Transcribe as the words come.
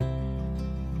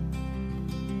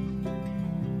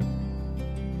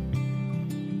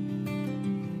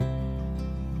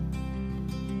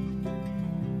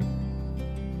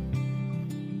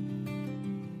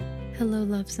Hello,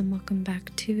 loves, and welcome back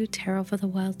to Tarot for the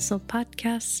Wild Soul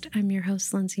podcast. I'm your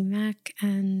host, Lindsay Mack,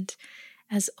 and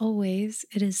as always,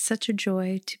 it is such a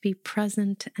joy to be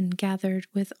present and gathered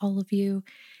with all of you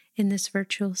in this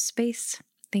virtual space.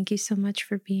 Thank you so much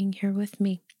for being here with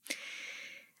me.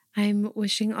 I'm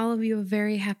wishing all of you a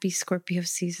very happy Scorpio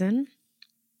season,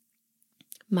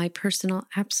 my personal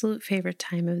absolute favorite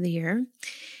time of the year.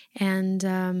 And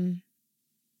I'm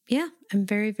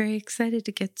very, very excited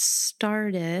to get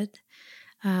started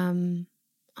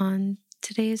on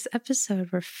today's episode.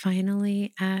 We're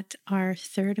finally at our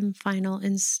third and final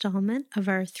installment of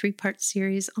our three-part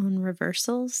series on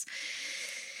reversals.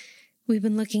 We've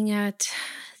been looking at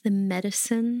the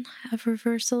medicine of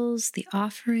reversals, the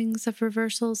offerings of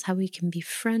reversals, how we can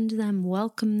befriend them,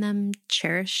 welcome them,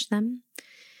 cherish them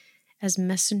as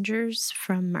messengers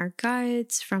from our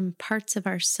guides, from parts of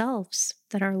ourselves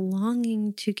that are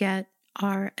longing to get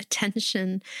our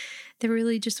attention, that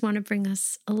really just want to bring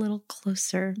us a little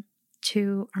closer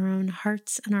to our own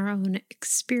hearts and our own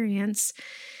experience.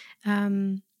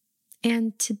 And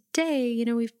today,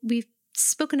 we've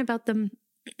spoken about them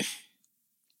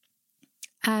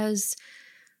as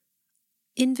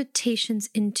invitations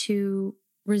into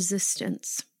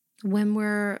resistance. When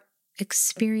we're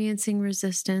experiencing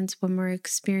resistance, when we're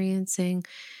experiencing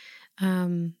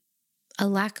a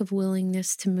lack of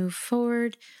willingness to move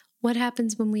forward, what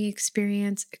happens when we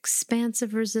experience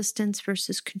expansive resistance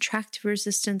versus contractive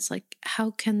resistance? Like,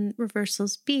 how can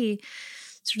reversals be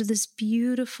sort of this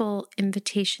beautiful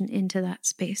invitation into that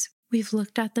space? We've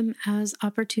looked at them as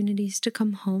opportunities to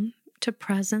come home, to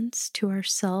presence, to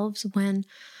ourselves, when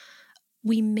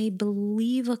we may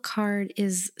believe a card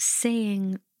is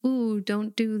saying, ooh,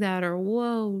 don't do that, or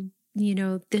whoa,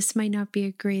 this might not be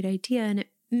a great idea, and it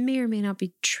may or may not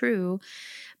be true.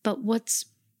 But what's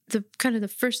the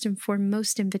first and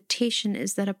foremost invitation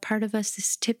is that a part of us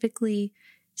is typically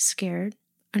scared,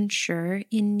 unsure,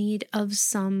 in need of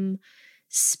some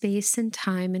space and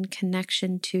time and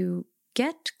connection to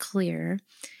get clear.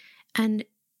 And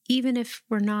even if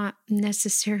we're not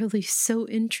necessarily so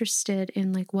interested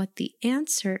in what the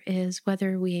answer is,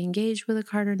 whether we engage with a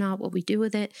card or not, what we do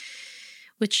with it,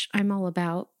 which I'm all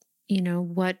about,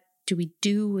 what do we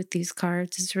do with these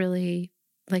cards is really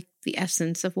the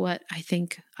essence of what I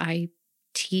think I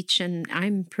teach and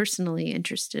I'm personally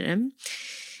interested in.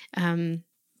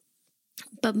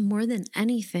 But more than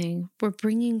anything, we're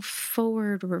bringing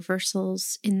forward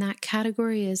reversals in that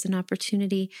category as an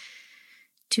opportunity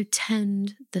to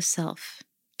tend the self,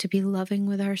 to be loving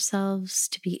with ourselves,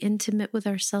 to be intimate with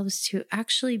ourselves, to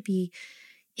actually be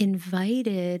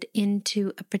invited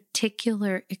into a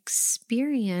particular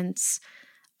experience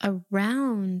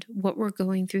around what we're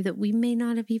going through that we may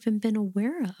not have even been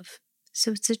aware of.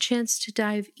 So it's a chance to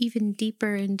dive even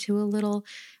deeper into a little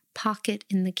pocket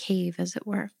in the cave, as it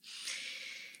were.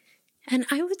 And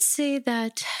I would say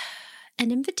that an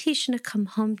invitation to come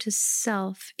home to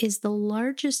self is the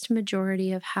largest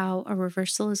majority of how a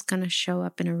reversal is going to show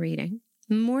up in a reading.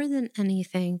 More than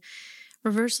anything,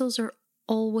 reversals are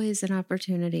always an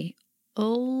opportunity,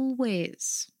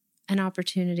 always an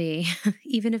opportunity,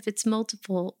 even if it's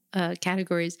multiple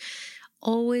categories,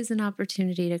 always an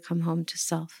opportunity to come home to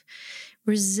self.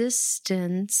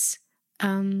 Resistance,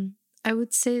 I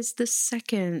would say, is the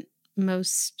second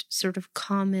most sort of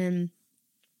common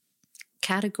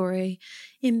category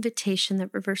invitation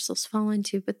that reversals fall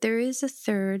into, but there is a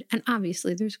third, and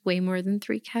obviously there's way more than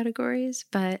three categories,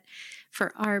 but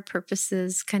for our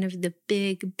purposes, kind of the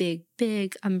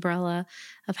big umbrella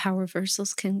of how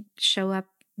reversals can show up,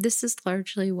 this is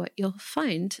largely what you'll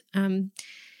find.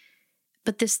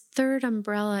 But this third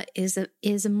umbrella is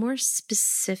a more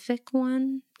specific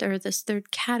one, or this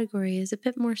third category is a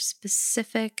bit more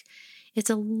specific. It's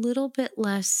a little bit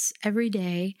less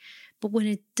everyday, but when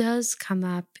it does come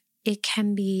up, it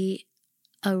can be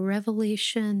a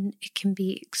revelation, it can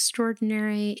be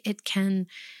extraordinary, it can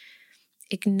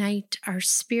ignite our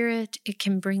spirit, it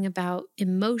can bring about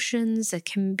emotions, it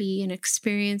can be an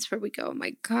experience where we go, oh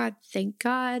my God, thank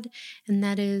God, and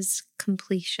that is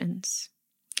completions.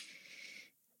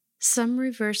 Some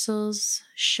reversals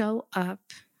show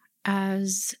up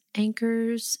as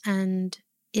anchors and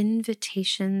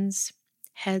invitations,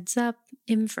 heads up,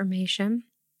 information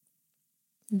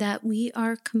that we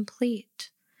are complete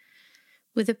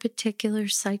with a particular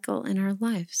cycle in our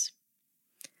lives.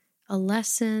 A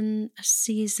lesson, a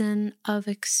season of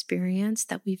experience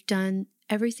that we've done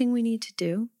everything we need to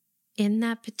do in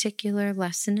that particular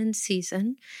lesson and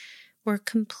season. We're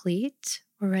complete.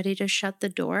 We're ready to shut the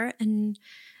door and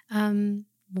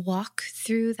walk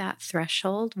through that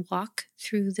threshold, walk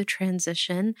through the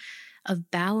transition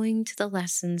of bowing to the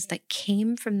lessons that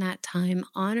came from that time,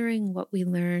 honoring what we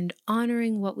learned,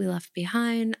 honoring what we left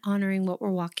behind, honoring what we're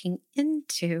walking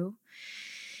into,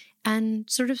 and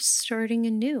sort of starting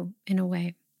anew in a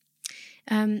way.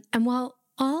 And while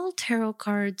all tarot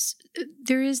cards,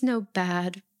 there is no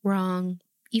bad, wrong,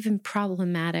 even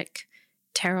problematic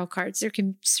tarot cards. There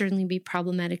can certainly be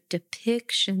problematic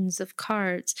depictions of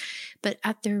cards, but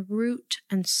at their root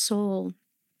and soul,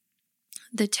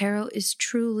 the tarot is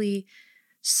truly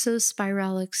so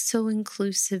spiralic, so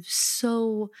inclusive,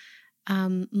 so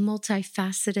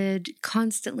multifaceted,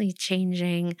 constantly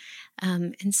changing,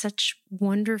 in such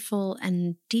wonderful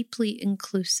and deeply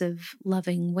inclusive,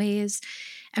 loving ways.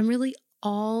 And really,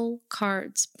 all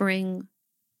cards bring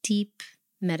deep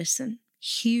medicine,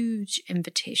 huge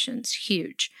invitations,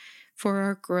 huge for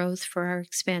our growth, for our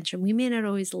expansion. We may not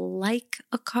always like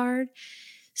a card.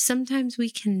 Sometimes we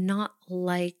cannot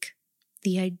like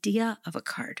the idea of a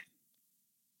card.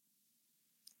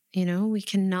 We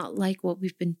cannot like what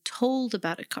we've been told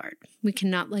about a card. We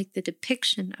cannot like the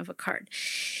depiction of a card.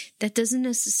 That doesn't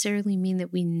necessarily mean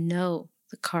that we know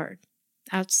the card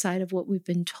outside of what we've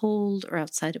been told or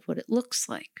outside of what it looks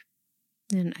like.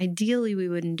 And ideally, we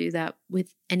wouldn't do that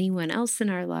with anyone else in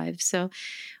our lives. So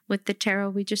with the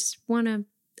tarot, we just want to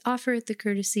offer it the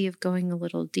courtesy of going a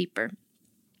little deeper.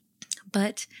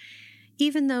 But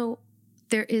even though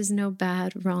there is no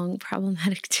bad, wrong,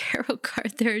 problematic tarot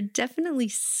card, there are definitely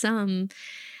some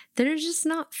that are just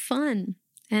not fun.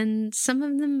 And some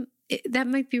of them, that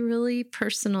might be really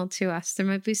personal to us. There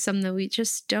might be some that we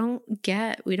just don't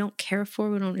get, we don't care for,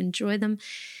 we don't enjoy them.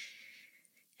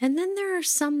 And then there are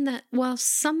some that, while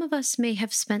some of us may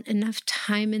have spent enough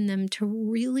time in them to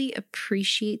really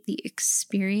appreciate the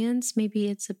experience, maybe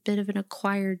it's a bit of an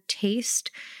acquired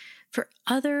taste. For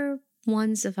other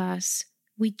ones of us,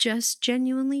 we just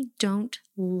genuinely don't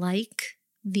like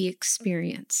the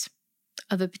experience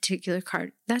of a particular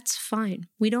card. That's fine.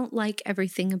 We don't like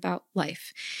everything about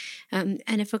life. And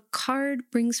if a card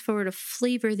brings forward a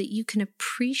flavor that you can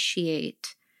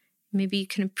appreciate, maybe you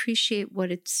can appreciate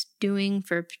what it's doing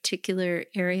for a particular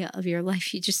area of your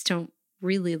life, you just don't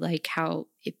really like how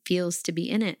it feels to be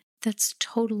in it. That's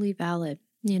totally valid,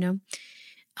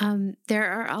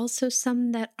 There are also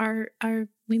some that are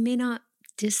we may not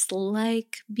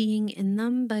dislike being in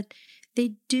them, but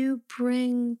they do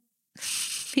bring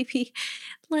maybe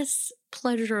less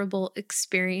pleasurable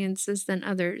experiences than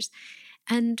others.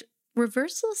 And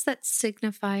reversals that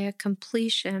signify a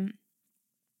completion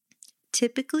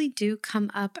typically do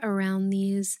come up around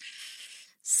these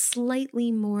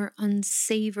slightly more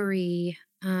unsavory,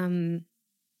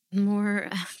 more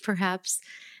perhaps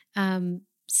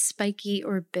spiky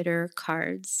or bitter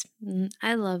cards.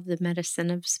 I love the medicine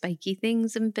of spiky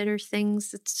things and bitter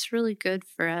things. It's really good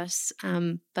for us.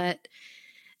 But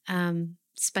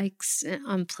spikes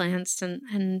on plants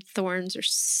and thorns are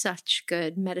such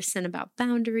good medicine about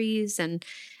boundaries. And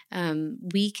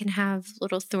we can have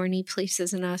little thorny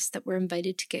places in us that we're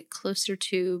invited to get closer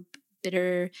to.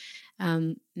 Bitter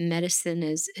medicine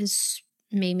is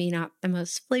maybe not the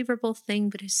most flavorful thing,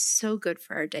 but is so good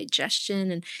for our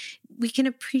digestion. And we can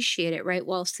appreciate it, right?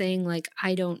 While saying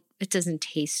it doesn't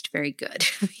taste very good.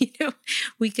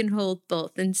 We can hold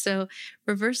both. And so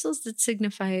reversals that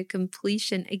signify a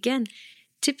completion, again,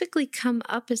 typically come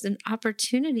up as an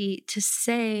opportunity to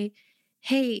say,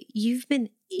 hey, you've been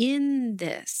in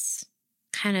this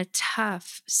kind of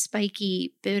tough,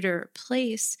 spiky, bitter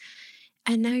place,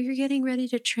 and now you're getting ready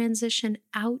to transition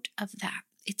out of that.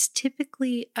 It's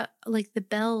typically like the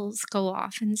bells go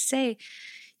off and say,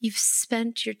 you've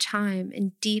spent your time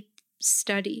in deep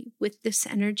study with this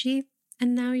energy,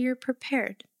 and now you're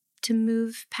prepared to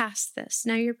move past this.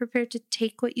 Now you're prepared to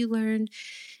take what you learned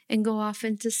and go off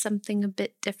into something a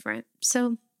bit different.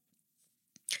 So,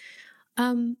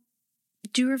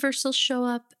 do reversals show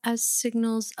up as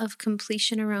signals of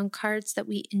completion around cards that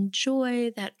we enjoy,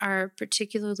 that are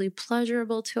particularly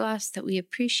pleasurable to us, that we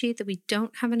appreciate, that we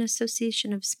don't have an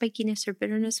association of spikiness or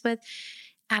bitterness with?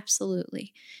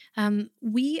 Absolutely.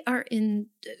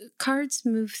 Cards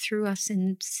move through us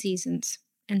in seasons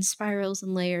and spirals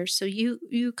and layers. So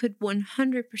you could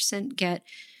 100% get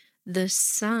the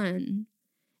sun,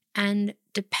 and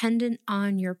dependent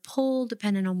on your pole,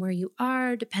 dependent on where you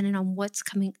are, dependent on what's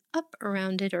coming up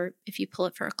around it, or if you pull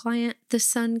it for a client, the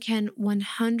sun can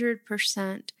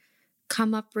 100%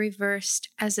 come up reversed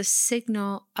as a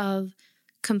signal of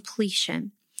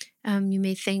completion. You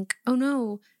may think, oh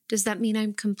no, does that mean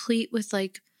I'm complete with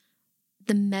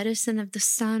the medicine of the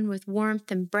sun with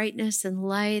warmth and brightness and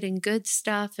light and good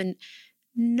stuff? And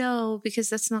No, because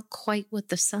that's not quite what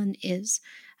the sun is.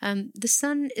 The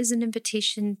sun is an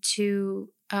invitation to,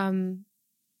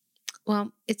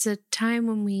 it's a time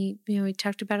when we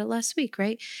talked about it last week,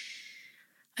 right?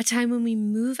 A time when we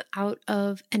move out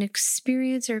of an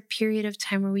experience or a period of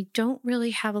time where we don't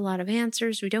really have a lot of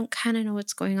answers. We don't kind of know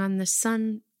what's going on. The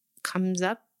sun comes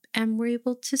up and we're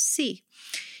able to see.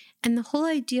 And the whole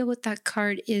idea with that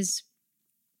card is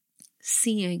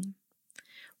seeing.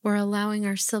 We're allowing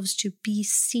ourselves to be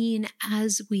seen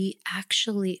as we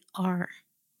actually are.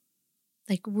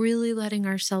 Like really letting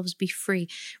ourselves be free.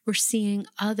 We're seeing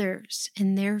others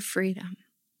in their freedom.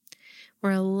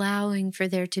 We're allowing for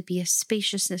there to be a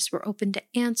spaciousness. We're open to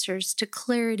answers, to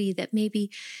clarity that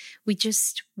maybe we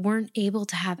just weren't able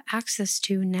to have access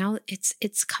to. Now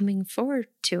it's coming forward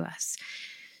to us.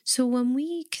 So when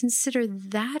we consider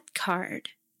that card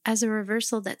as a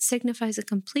reversal that signifies a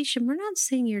completion, we're not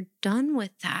saying you're done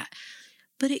with that,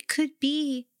 but it could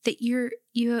be that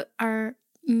you are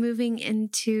moving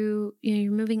into,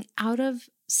 you're moving out of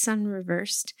sun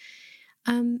reversed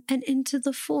and into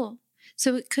the Fool.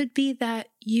 So it could be that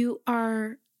you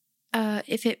are,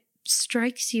 if it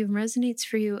strikes you and resonates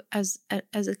for you as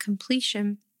a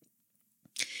completion,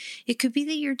 it could be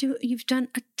that you've done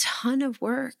a ton of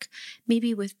work,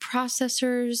 maybe with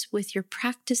processors, with your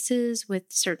practices, with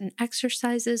certain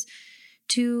exercises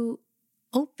to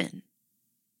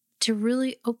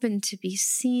really open, to be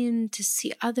seen, to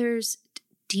see others,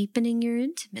 deepening your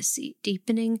intimacy,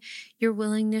 deepening your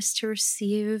willingness to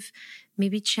receive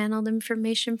maybe channeled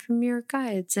information from your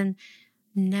guides. And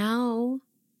now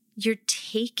you're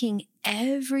taking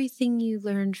everything you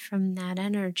learned from that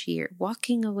energy. You're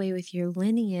walking away with your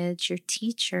lineage, your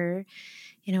teacher,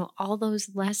 all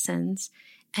those lessons,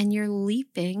 and you're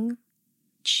leaping,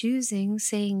 choosing,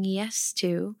 saying yes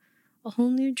to a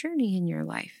whole new journey in your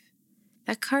life.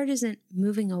 That card isn't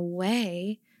moving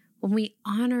away. When we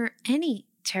honor any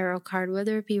tarot card,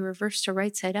 whether it be reversed or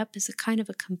right side up, is a kind of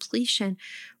a completion.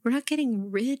 We're not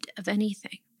getting rid of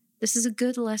anything. This is a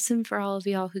good lesson for all of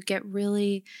y'all who get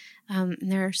really, and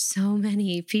there are so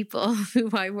many people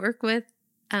who I work with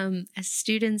as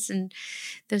students and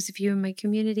those of you in my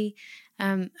community.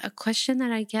 A question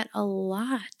that I get a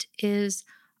lot is,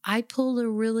 I pulled a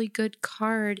really good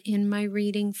card in my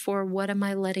reading for what am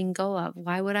I letting go of?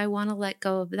 Why would I want to let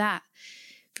go of that?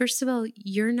 First of all,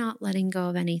 you're not letting go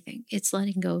of anything. It's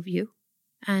letting go of you.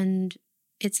 And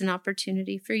it's an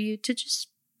opportunity for you to just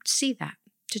see that,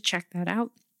 to check that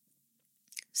out.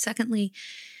 Secondly,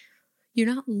 you're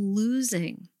not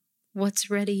losing what's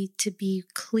ready to be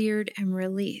cleared and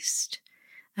released.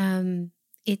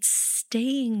 It's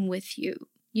staying with you.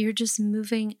 You're just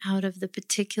moving out of the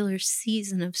particular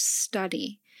season of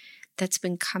study that's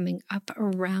been coming up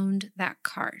around that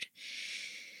card.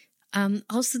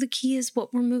 Also, the key is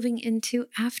what we're moving into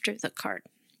after the card,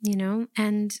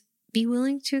 and be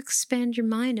willing to expand your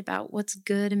mind about what's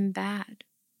good and bad,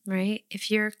 right? If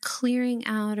you're clearing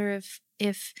out, or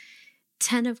if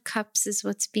 10 of Cups is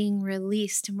what's being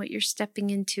released and what you're stepping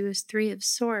into is 3 of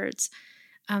Swords,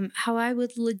 how I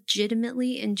would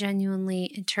legitimately and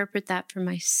genuinely interpret that for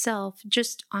myself,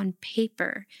 just on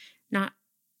paper, not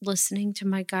listening to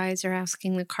my guides or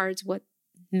asking the cards what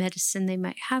medicine they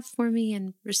might have for me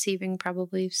and receiving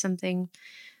probably something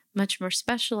much more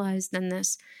specialized than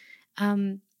this.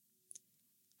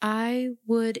 I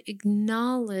would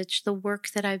acknowledge the work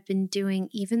that I've been doing,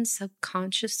 even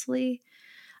subconsciously,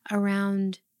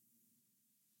 around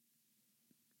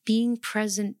being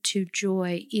present to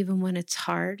joy, even when it's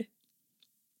hard.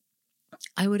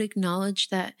 I would acknowledge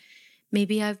that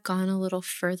maybe I've gone a little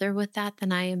further with that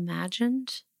than I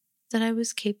imagined that I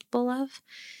was capable of.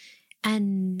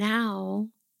 And now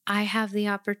I have the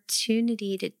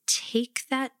opportunity to take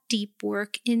that deep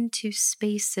work into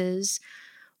spaces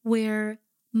where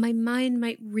my mind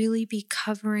might really be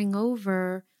covering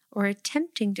over or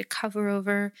attempting to cover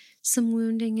over some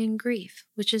wounding and grief,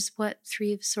 which is what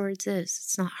 3 of Swords is.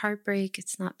 It's not heartbreak.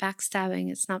 It's not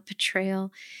backstabbing. It's not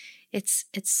betrayal.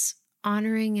 It's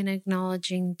honoring and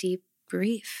acknowledging deep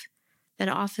grief that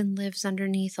often lives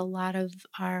underneath a lot of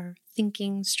our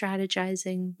thinking,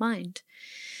 strategizing mind,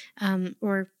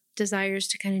 or desires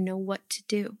to kind of know what to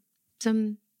do. So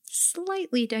I'm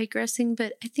slightly digressing,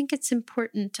 but I think it's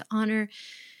important to honor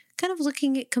kind of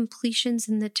looking at completions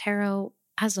in the tarot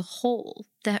as a whole,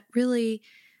 that really,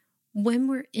 when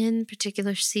we're in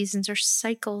particular seasons or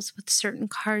cycles with certain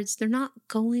cards, they're not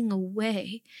going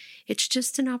away. It's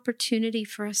just an opportunity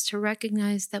for us to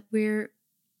recognize that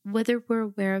whether we're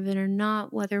aware of it or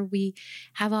not, whether we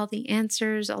have all the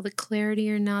answers, all the clarity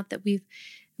or not, that we've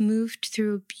moved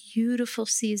through a beautiful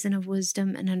season of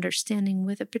wisdom and understanding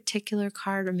with a particular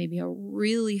card, or maybe a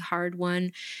really hard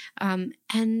one,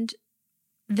 and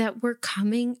that we're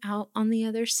coming out on the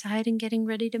other side and getting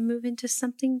ready to move into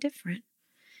something different.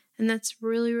 And that's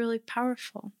really, really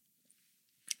powerful.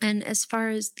 And as far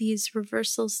as these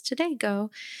reversals today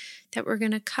go that we're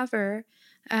going to cover,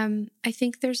 I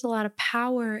think there's a lot of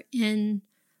power in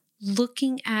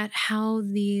looking at how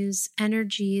these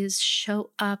energies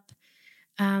show up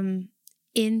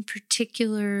in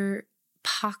particular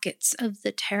pockets of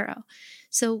the tarot.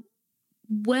 So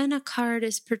when a card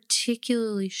is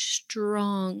particularly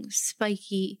strong,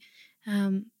 spiky,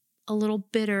 a little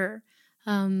bitter,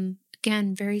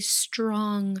 again, very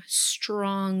strong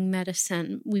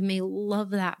medicine, we may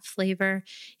love that flavor.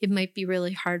 It might be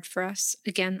really hard for us.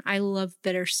 Again, I love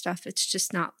bitter stuff. It's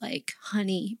just not like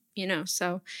honey,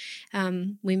 so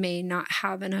we may not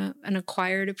have an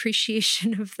acquired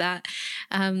appreciation of that.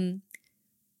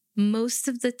 Most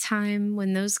of the time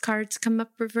when those cards come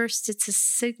up reversed, it's a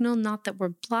signal, not that we're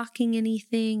blocking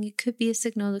anything. It could be a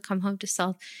signal to come home to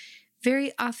self.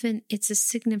 Very often it's a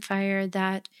signifier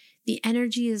that the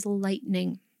energy is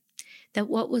lightening, that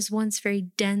what was once very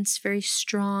dense, very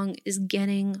strong is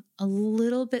getting a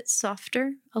little bit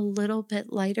softer, a little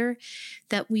bit lighter,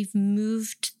 that we've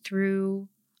moved through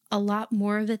a lot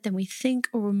more of it than we think,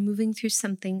 or we're moving through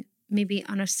something maybe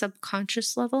on a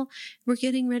subconscious level. We're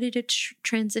getting ready to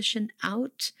transition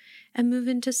out and move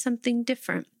into something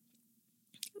different.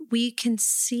 We can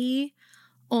see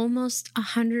almost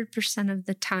 100% of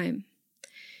the time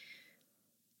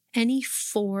any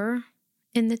 4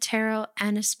 in the tarot,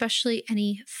 and especially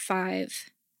any 5.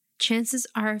 Chances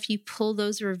are, if you pull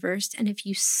those reversed, and if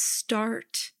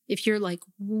you're like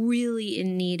really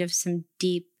in need of some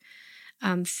deep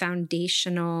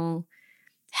foundational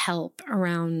help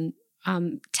around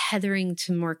tethering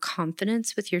to more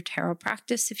confidence with your tarot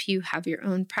practice. If you have your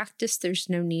own practice, there's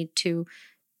no need to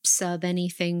sub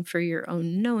anything for your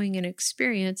own knowing and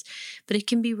experience, but it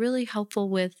can be really helpful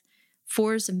with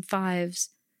 4s and 5s.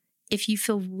 If you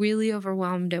feel really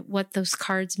overwhelmed at what those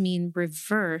cards mean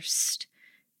reversed,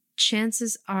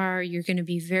 chances are you're going to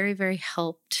be very, very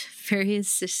helped, very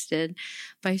assisted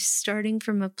by starting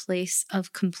from a place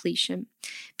of completion.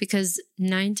 Because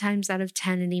 9 times out of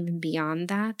 10, and even beyond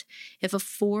that, if a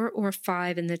 4 or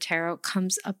 5 in the tarot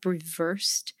comes up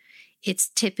reversed, it's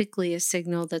typically a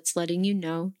signal that's letting you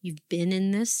know you've been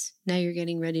in this. Now you're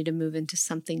getting ready to move into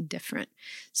something different.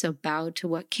 So bow to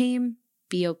what came,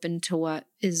 be open to what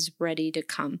is ready to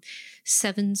come.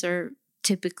 7s are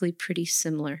typically pretty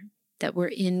similar, that we're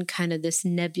in kind of this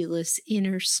nebulous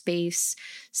inner space.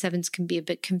 7s can be a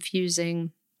bit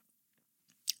confusing.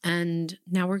 And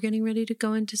now we're getting ready to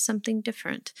go into something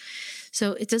different.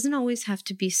 So it doesn't always have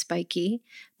to be spiky,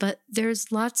 but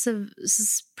there's lots of, this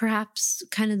is perhaps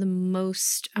kind of the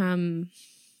most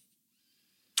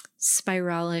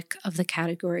spiralic of the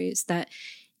categories, that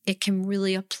it can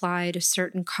really apply to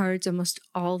certain cards almost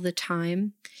all the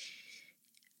time,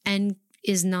 and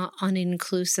is not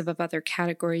uninclusive of other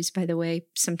categories, by the way.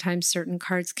 Sometimes certain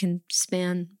cards can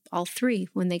span all 3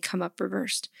 when they come up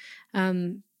reversed.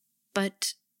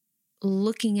 But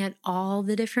looking at all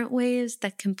the different ways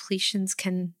that completions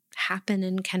can happen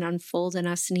and can unfold in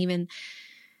us, and even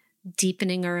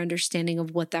deepening our understanding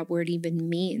of what that word even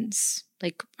means.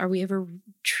 Like, are we ever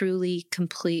truly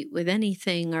complete with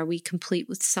anything? Are we complete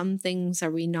with some things?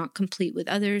 Are we not complete with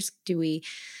others? Do we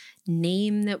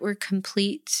name that we're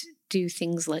complete? Do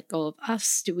things let go of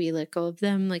us? Do we let go of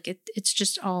them? Like it's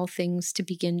just all things to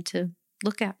begin to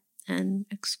look at and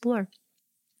explore.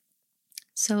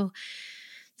 So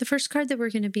the first card that we're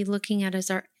going to be looking at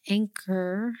as our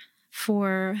anchor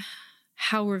for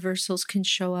how reversals can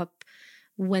show up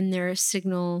when they're a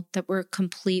signal that we're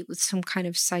complete with some kind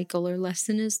of cycle or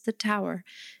lesson is the Tower.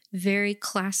 Very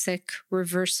classic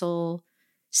reversal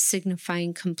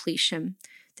signifying completion.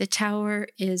 The Tower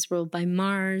is ruled by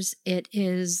Mars. It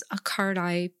is a card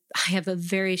I have a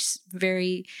very,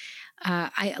 very,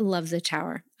 I love the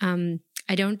Tower.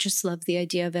 I don't just love the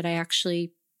idea of it. I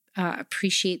actually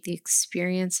appreciate the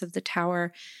experience of the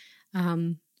Tower.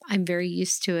 I'm very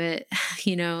used to it.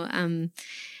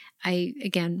 I,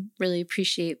 again, really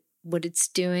appreciate what it's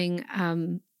doing.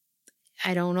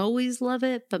 I don't always love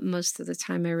it, but most of the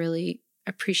time I really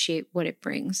appreciate what it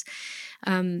brings.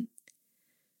 In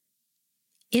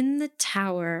the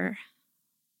Tower,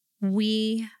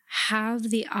 we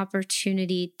have the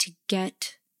opportunity to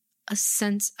get a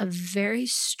sense of very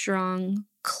strong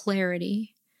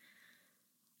clarity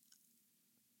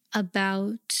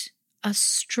about a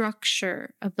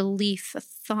structure, a belief, a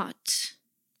thought,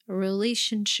 a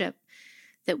relationship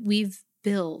that we've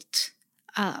built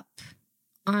up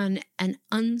on an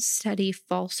unsteady,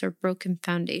 false, or broken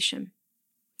foundation.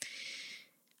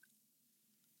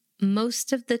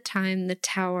 Most of the time, the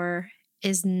tower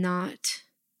is not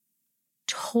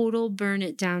total burn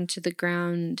it down to the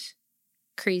ground,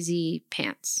 crazy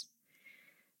pants.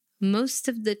 Most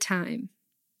of the time,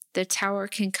 the tower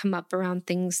can come up around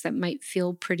things that might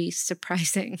feel pretty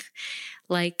surprising,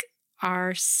 like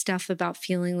our stuff about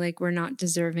feeling like we're not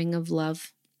deserving of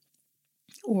love,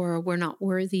 or we're not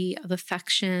worthy of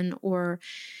affection, or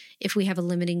if we have a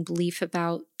limiting belief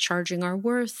about charging our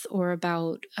worth or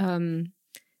about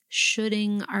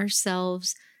shoulding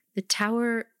ourselves, the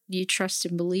tower you trust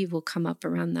and believe will come up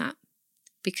around that,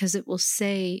 because it will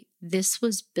say this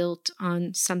was built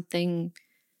on something.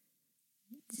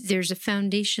 There's a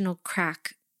foundational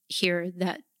crack here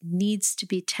that needs to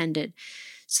be tended.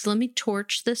 So let me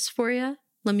torch this for you.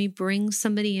 Let me bring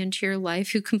somebody into your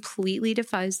life who completely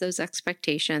defies those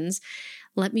expectations.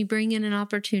 Let me bring in an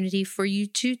opportunity for you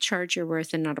to charge your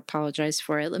worth and not apologize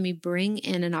for it. Let me bring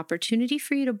in an opportunity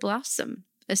for you to blossom,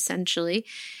 essentially.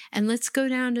 And let's go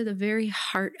down to the very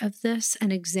heart of this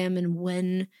and examine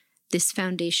when this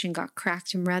foundation got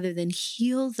cracked. And rather than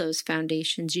heal those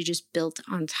foundations, you just built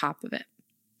on top of it,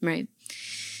 right?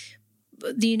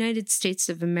 The United States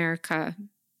of America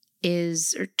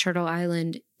or Turtle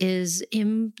Island is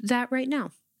in that right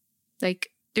now.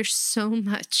 Like, there's so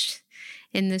much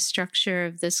in the structure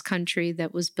of this country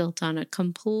that was built on a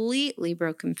completely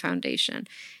broken foundation,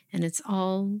 and it's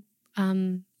all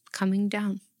coming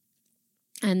down.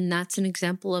 And that's an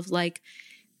example of like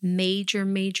major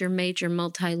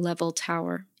multi-level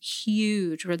tower,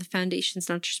 huge, where the foundation's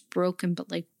not just broken,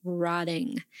 but like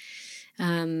rotting,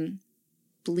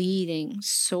 bleeding,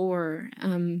 sore.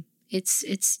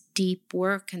 It's deep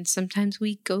work. And sometimes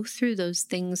we go through those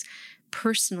things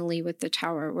personally with the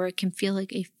tower, where it can feel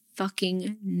like a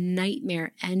fucking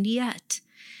nightmare. And yet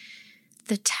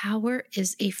the tower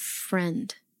is a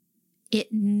friend.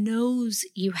 It knows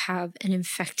you have an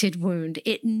infected wound.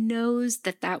 It knows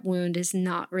that that wound is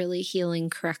not really healing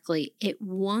correctly. It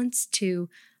wants to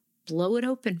blow it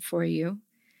open for you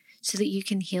so that you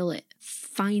can heal it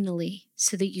finally,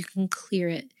 so that you can clear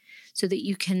it, so that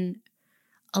you can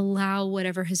allow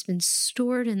whatever has been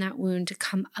stored in that wound to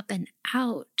come up and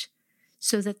out,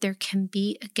 so that there can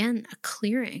be, again, a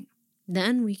clearing.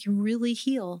 Then we can really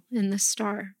heal in the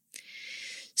star.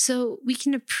 So we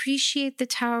can appreciate the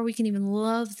tower. We can even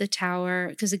love the tower,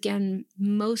 because again,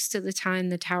 most of the time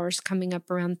the tower's coming up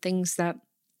around things that,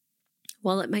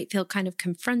 while it might feel kind of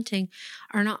confronting,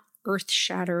 are not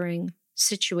earth-shattering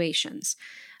situations.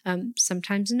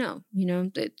 Sometimes no,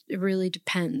 it really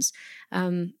depends.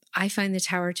 I find the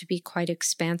tower to be quite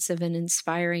expansive and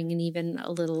inspiring and even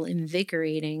a little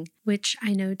invigorating, which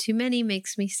I know to many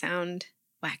makes me sound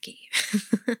wacky.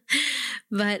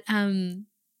 But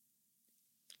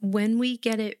when we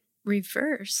get it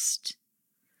reversed,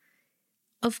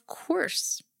 of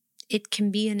course, it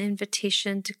can be an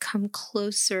invitation to come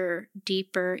closer,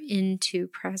 deeper into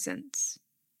presence.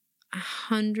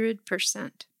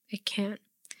 100%. It can.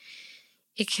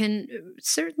 It can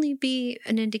certainly be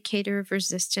an indicator of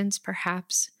resistance,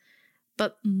 perhaps,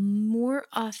 but more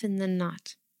often than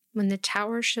not, when the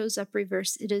tower shows up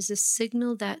reversed, it is a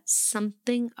signal that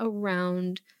something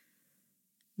around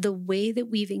the way that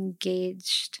we've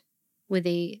engaged with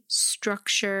a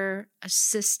structure, a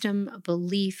system, a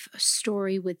belief, a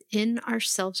story within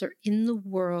ourselves or in the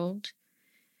world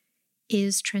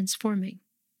is transforming.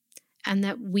 And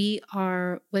that we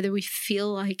are, whether we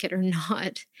feel like it or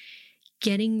not,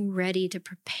 getting ready to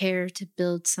prepare to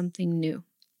build something new.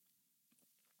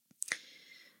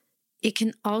 It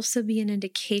can also be an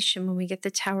indication when we get the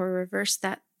tower reversed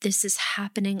that this is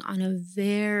happening on a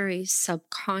very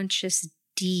subconscious,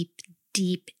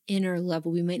 deep inner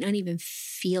level. We might not even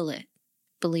feel it,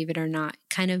 believe it or not. It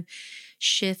kind of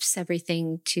shifts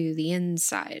everything to the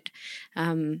inside.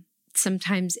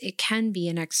 Sometimes it can be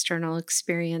an external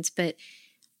experience, but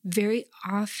very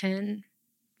often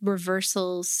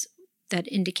reversals that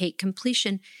indicate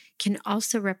completion can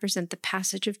also represent the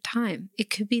passage of time. It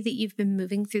could be that you've been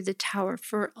moving through the tower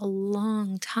for a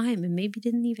long time and maybe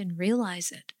didn't even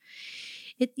realize it.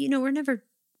 We're never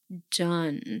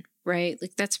done, right?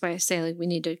 Like, that's why I say, like, we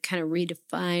need to kind of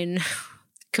redefine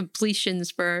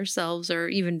completions for ourselves, or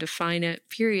even define it,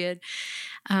 period.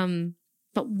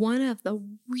 But one of the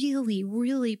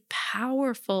really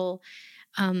powerful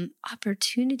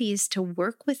opportunities to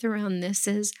work with around this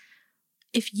is,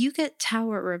 if you get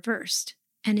tower reversed,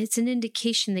 and it's an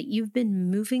indication that you've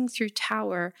been moving through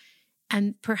tower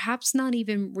and perhaps not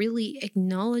even really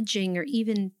acknowledging or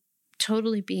even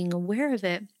totally being aware of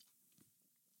it,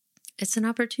 It's an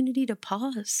opportunity to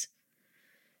pause,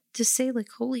 to say like,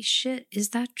 holy shit,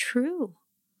 is that true?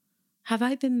 Have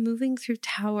I been moving through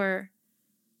Tower?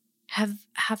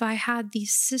 Have I had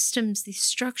these systems, these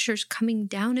structures coming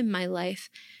down in my life?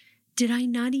 Did I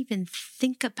not even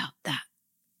think about that?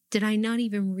 Did I not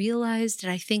even realize? Did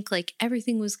I think like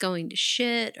everything was going to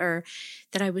shit, or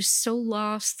that I was so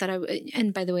lost that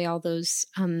and by the way, all those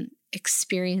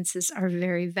experiences are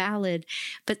very valid,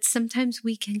 but sometimes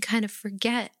we can kind of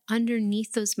forget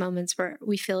underneath those moments where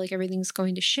we feel like everything's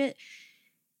going to shit.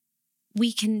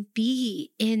 We can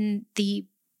be in the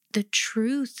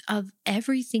truth of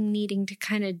everything needing to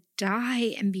kind of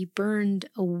die and be burned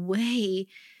away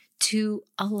to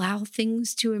allow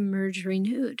things to emerge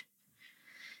renewed.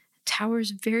 Tower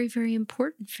is very, very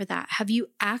important for that. Have you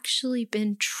actually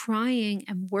been trying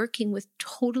and working with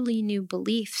totally new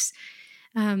beliefs?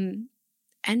 And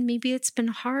maybe it's been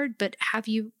hard, but have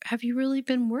you really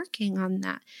been working on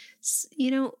that?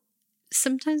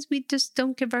 Sometimes we just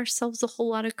don't give ourselves a whole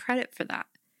lot of credit for that.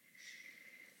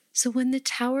 So when the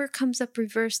Tower comes up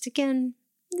reversed, again,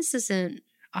 this isn't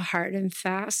a hard and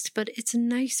fast, but it's a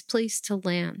nice place to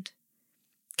land.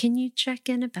 Can you check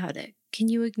in about it? Can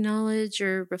you acknowledge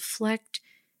or reflect?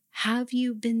 Have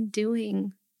you been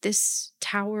doing this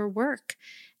Tower work?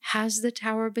 Has the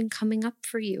Tower been coming up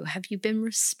for you? Have you been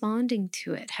responding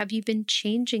to it? Have you been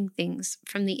changing things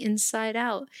from the inside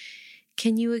out?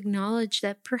 Can you acknowledge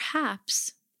that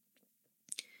perhaps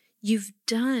you've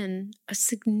done a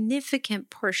significant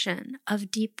portion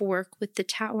of deep work with the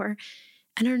Tower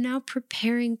and are now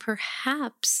preparing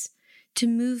perhaps to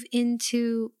move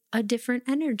into a different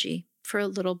energy for a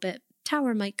little bit?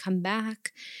 Tower might come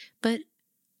back, but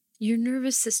your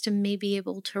nervous system may be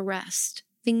able to rest.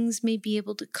 Things may be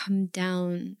able to come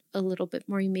down a little bit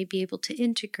more. You may be able to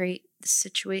integrate the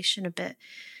situation a bit.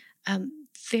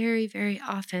 Very, very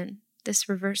often, this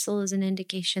reversal is an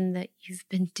indication that you've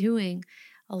been doing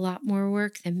a lot more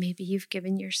work than maybe you've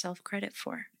given yourself credit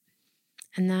for.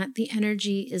 And that the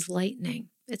energy is lightening.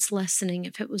 It's lessening.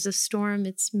 If it was a storm,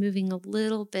 it's moving a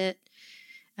little bit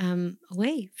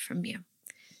away from you.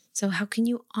 So how can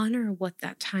you honor what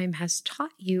that time has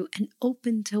taught you and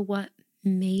open to what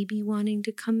may be wanting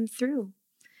to come through?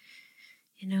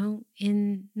 Not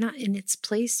in its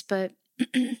place, but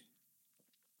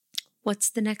what's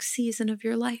the next season of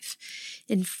your life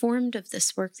informed of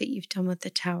this work that you've done with the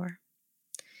Tower?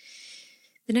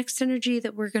 The next energy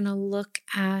that we're going to look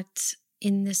at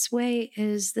in this way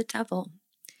is the Devil.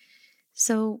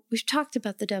 So we've talked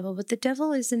about the Devil, but the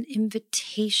Devil is an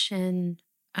invitation.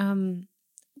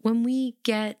 When we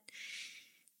get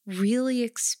really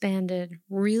expanded,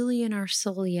 really in our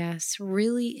soul yes,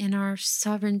 really in our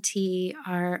sovereignty,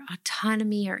 our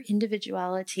autonomy, our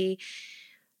individuality,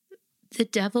 the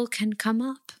Devil can come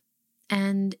up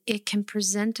and it can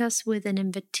present us with an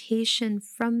invitation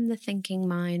from the thinking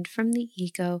mind, from the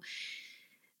ego,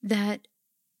 that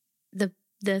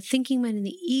the thinking mind and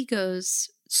the ego's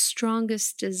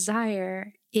strongest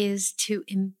desire is to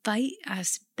invite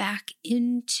us back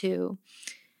into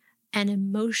an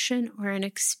emotion or an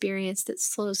experience that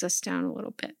slows us down a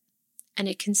little bit. And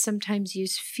it can sometimes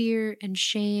use fear and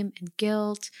shame and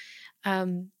guilt.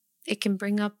 It can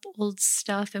bring up old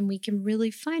stuff, and we can really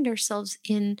find ourselves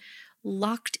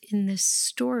locked in this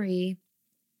story.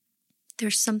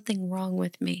 There's something wrong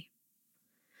with me.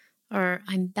 Or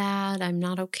I'm bad, I'm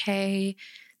not okay.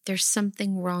 There's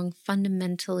something wrong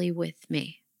fundamentally with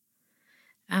me.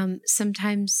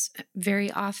 Sometimes, very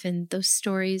often, those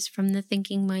stories from the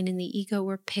thinking mind and the ego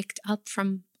were picked up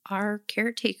from our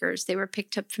caretakers. They were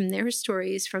picked up from their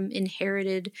stories, from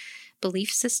inherited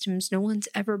belief systems. No one's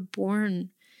ever born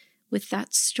with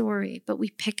that story, but we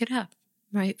pick it up,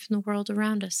 right, from the world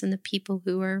around us and the people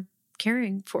who are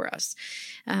caring for us,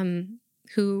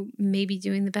 who may be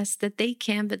doing the best that they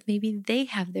can, but maybe they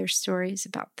have their stories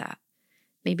about that.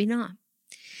 Maybe not.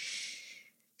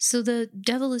 So the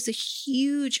Devil is a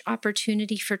huge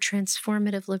opportunity for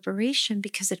transformative liberation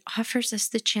because it offers us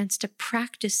the chance to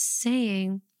practice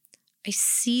saying, I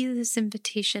see this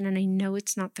invitation and I know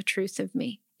it's not the truth of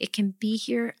me. It can be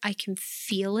here. I can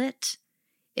feel it.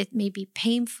 It may be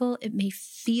painful. It may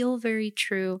feel very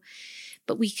true,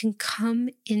 but we can come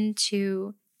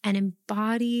into an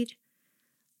embodied,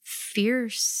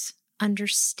 fierce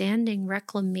understanding,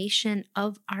 reclamation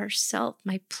of ourself.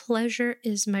 My pleasure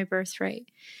is my birthright.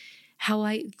 How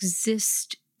I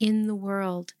exist in the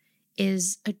world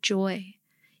is a joy.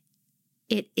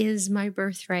 It is my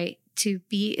birthright to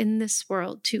be in this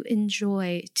world, to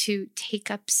enjoy, to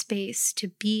take up space, to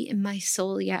be in my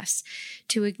soul yes,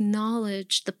 to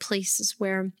acknowledge the places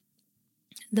where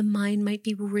the mind might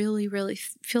be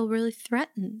feel really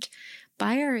threatened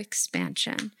by our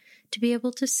expansion, to be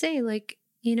able to say, like,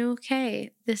 okay,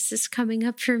 this is coming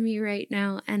up for me right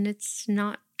now, and it's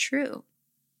not true.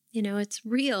 It's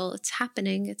real, it's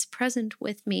happening, it's present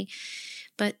with me,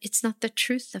 but it's not the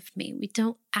truth of me. We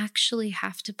don't actually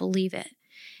have to believe it.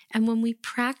 And when we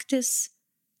practice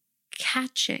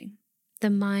catching the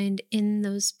mind in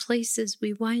those places,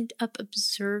 we wind up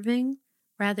observing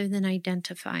rather than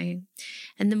identifying.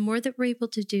 And the more that we're able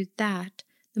to do that,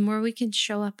 the more we can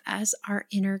show up as our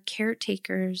inner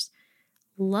caretakers,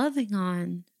 loving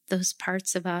on those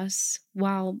parts of us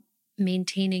while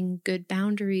maintaining good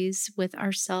boundaries with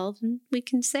ourselves. And we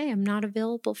can say, I'm not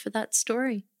available for that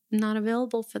story. I'm not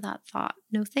available for that thought.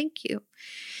 No, thank you.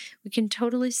 We can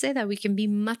totally say that. We can be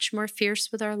much more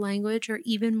fierce with our language, or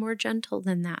even more gentle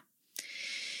than that.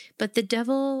 But the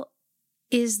devil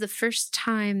is the first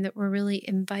time that we're really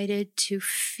invited to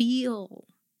feel,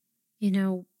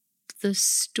 the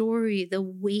story, the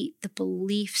weight, the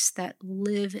beliefs that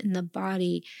live in the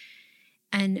body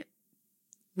and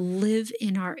live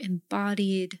in our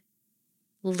embodied,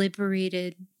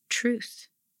 liberated truth,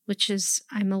 which is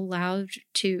I'm allowed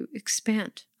to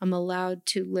expand. I'm allowed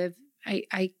to live.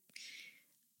 I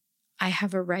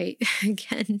have a right,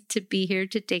 again, to be here,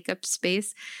 to take up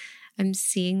space. I'm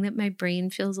seeing that my brain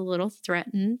feels a little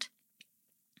threatened.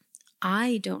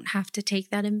 I don't have to take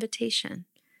that invitation.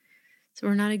 So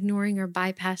we're not ignoring or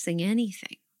bypassing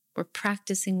anything. We're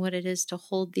practicing what it is to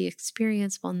hold the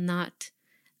experience while not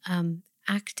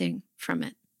acting from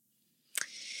it.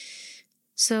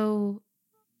 So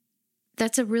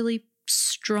that's a really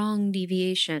strong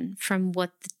deviation from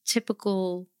what the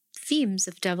typical themes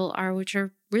of devil are, which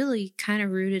are really kind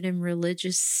of rooted in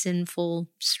religious sinful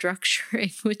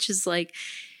structuring, which is like,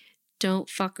 don't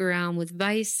fuck around with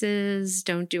vices,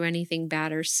 don't do anything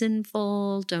bad or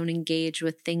sinful, don't engage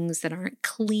with things that aren't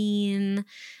clean.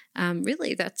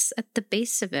 Really, that's at the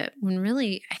base of it. When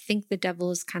really, I think the devil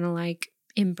is kind of like,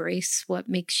 embrace what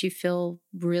makes you feel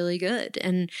really good.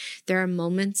 And there are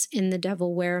moments in the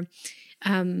devil where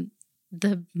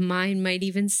the mind might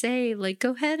even say, like,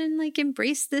 go ahead and like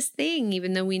embrace this thing,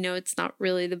 even though we know it's not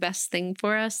really the best thing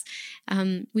for us.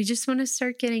 We just want to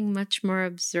start getting much more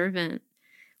observant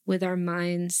with our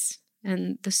minds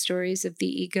and the stories of the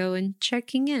ego, and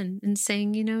checking in and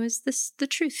saying, is this the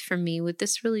truth for me? Would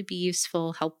this really be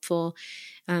useful, helpful?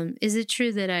 Is it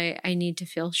true that I need to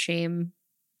feel shame,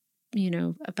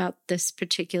 about this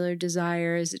particular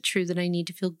desire? Is it true that I need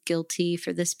to feel guilty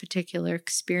for this particular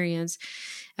experience?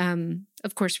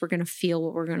 Of course, we're going to feel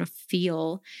what we're going to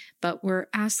feel, but we're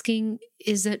asking,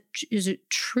 is it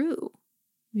true?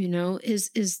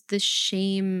 Is the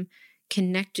shame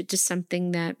connected to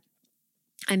something that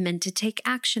I meant to take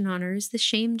action on, or is the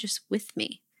shame just with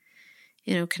me?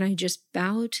 Can I just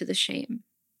bow to the shame?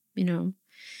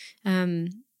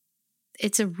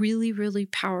 It's a really, really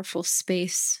powerful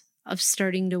space of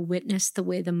starting to witness the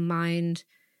way the mind,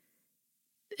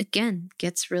 again,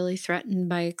 gets really threatened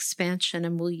by expansion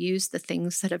and will use the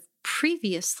things that have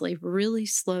previously really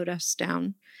slowed us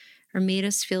down or made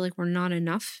us feel like we're not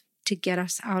enough to get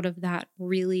us out of that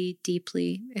really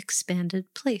deeply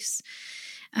expanded place.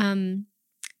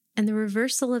 And the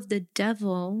reversal of the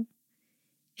devil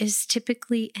is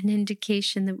typically an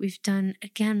indication that we've done,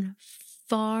 again,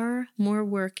 far more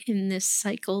work in this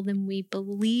cycle than we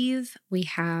believe we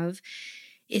have.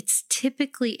 It's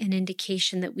typically an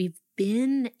indication that we've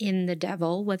been in the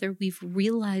devil, whether we've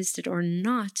realized it or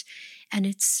not, and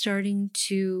it's starting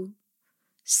to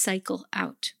cycle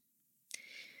out.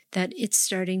 That it's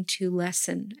starting to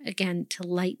lessen, again, to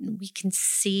lighten. We can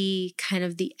see kind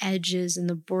of the edges and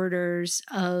the borders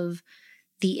of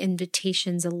the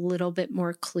invitations a little bit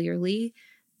more clearly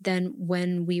than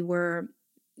when we were,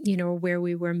 where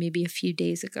we were maybe a few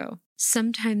days ago.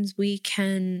 Sometimes we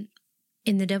can,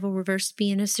 in the devil reverse, be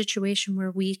in a situation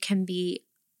where we can be,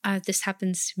 this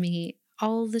happens to me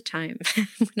all the time.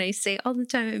 When I say all the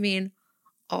time, I mean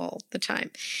all the time.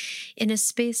 In a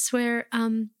space where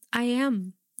I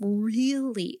am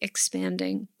really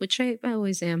expanding, which I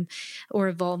always am, or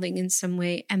evolving in some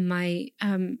way. And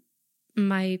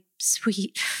my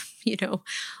sweet,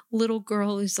 little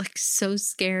girl is like so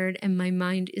scared, and my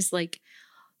mind is like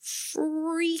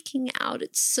freaking out.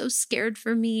 It's so scared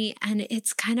for me. And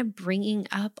it's kind of bringing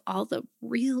up all the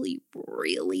really,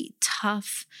 really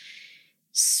tough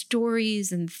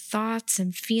stories and thoughts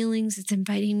and feelings. It's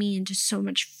inviting me into so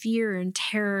much fear and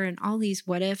terror and all these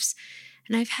what ifs.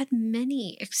 And I've had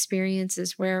many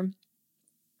experiences where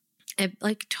it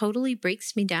like totally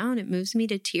breaks me down. It moves me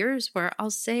to tears, where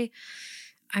I'll say,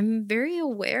 I'm very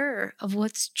aware of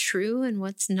what's true and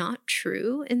what's not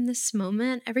true in this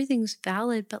moment. Everything's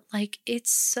valid, but like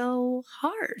it's so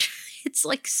hard. It's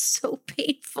like so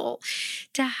painful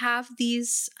to have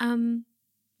these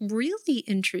really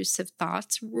intrusive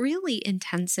thoughts, really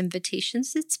intense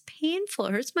invitations. It's painful.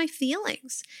 It hurts my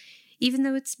feelings, even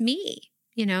though it's me,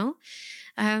 you know?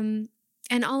 And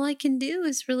all I can do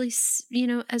is really,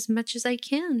 as much as I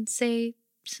can say,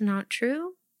 it's not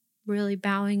true, really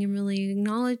bowing and really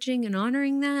acknowledging and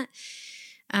honoring that.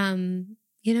 And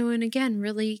again,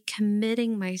 really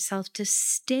committing myself to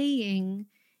staying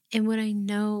in what I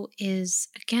know is,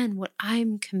 again, what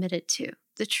I'm committed to,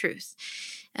 the truth,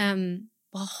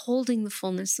 while holding the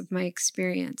fullness of my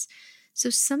experience. So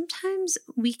sometimes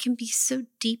we can be so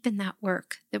deep in that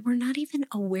work that we're not even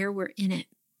aware we're in it.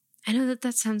 I know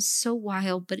that sounds so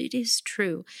wild, but it is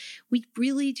true. We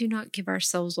really do not give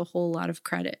ourselves a whole lot of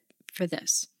credit for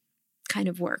this kind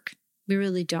of work. We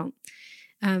really don't.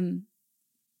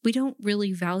 We don't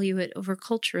really value it over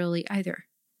culturally either,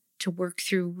 to work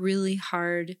through really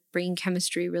hard brain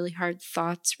chemistry, really hard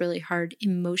thoughts, really hard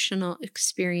emotional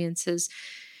experiences,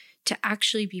 to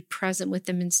actually be present with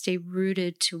them and stay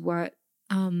rooted to what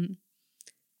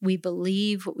we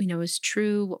believe, what we know is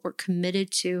true, what we're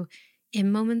committed to in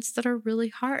moments that are really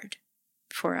hard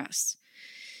for us.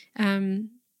 And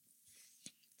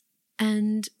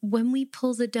when we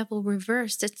pull the devil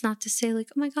reversed, it's not to say like,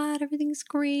 oh my God, everything's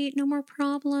great, no more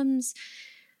problems.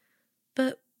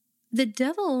 But the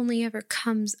devil only ever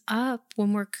comes up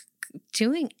when we're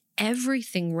doing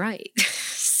everything right.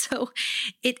 So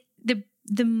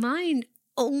the mind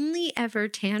only ever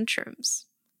tantrums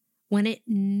when it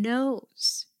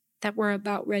knows that we're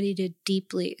about ready to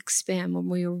deeply expand, when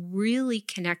we are really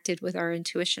connected with our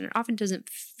intuition. It often doesn't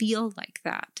feel like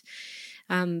that.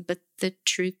 But the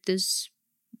truth is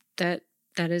that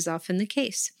is often the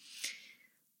case.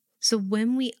 So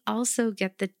when we also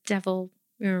get the devil,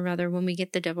 or rather when we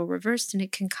get the devil reversed and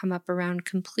it can come up around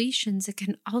completions, it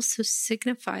can also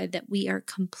signify that we are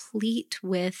complete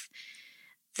with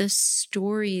the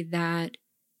story that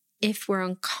if we're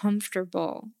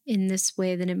uncomfortable in this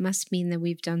way, then it must mean that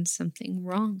we've done something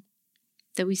wrong,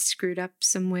 that we screwed up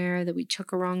somewhere, that we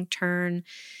took a wrong turn.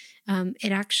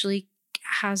 It actually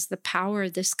has the power,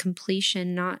 this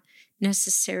completion, not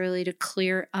necessarily to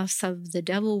clear us of the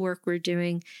devil work we're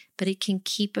doing, but it can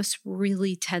keep us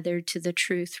really tethered to the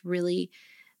truth, really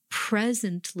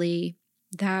presently,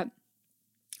 that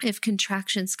if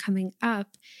contraction's coming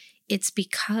up, it's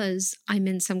because I'm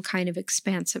in some kind of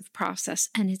expansive process,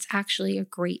 and it's actually a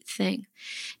great thing.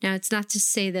 Now, it's not to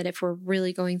say that if we're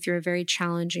really going through a very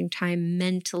challenging time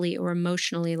mentally or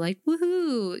emotionally, like,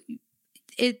 woohoo,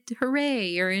 hooray,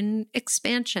 you're in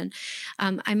expansion.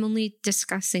 I'm only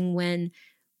discussing when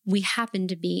we happen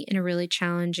to be in a really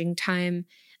challenging time.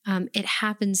 It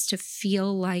happens to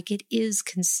feel like it is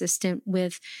consistent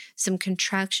with some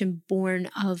contraction born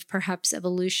of perhaps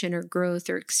evolution or growth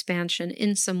or expansion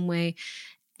in some way,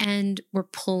 and we're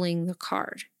pulling the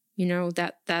card.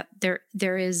 That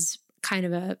there is kind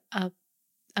of a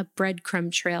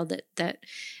breadcrumb trail that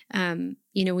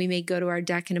we may go to our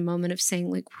deck in a moment of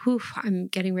saying like, whew, I'm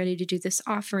getting ready to do this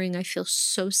offering. I feel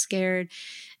so scared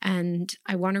and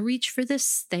I want to reach for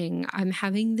this thing. I'm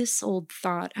having this old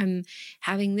thought. I'm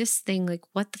having this thing, like,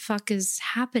 what the fuck is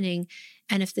happening?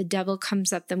 And if the devil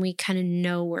comes up, then we kind of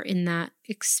know we're in that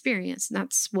experience. And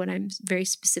that's what I'm very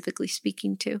specifically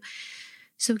speaking to.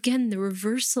 So again, the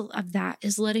reversal of that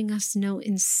is letting us know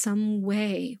in some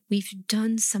way we've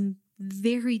done some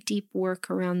very deep work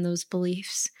around those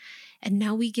beliefs. And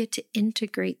now we get to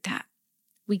integrate that.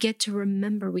 We get to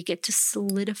remember, we get to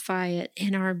solidify it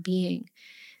in our being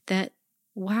that,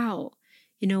 wow,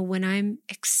 when I'm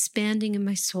expanding in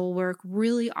my soul work,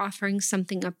 really offering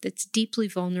something up that's deeply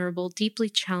vulnerable, deeply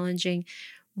challenging,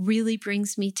 really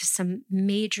brings me to some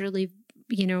majorly,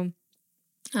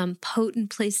 potent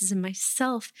places in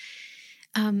myself,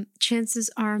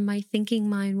 chances are my thinking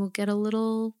mind will get a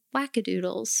little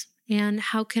wackadoodles. And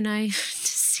how can I, to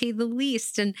say the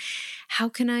least, and how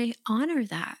can I honor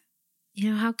that?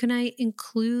 How can I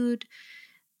include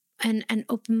and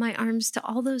open my arms to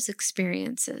all those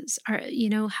experiences?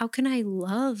 How can I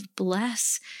love,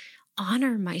 bless,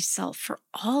 honor myself for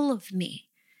all of me?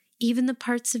 Even the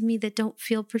parts of me that don't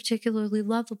feel particularly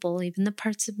lovable, even the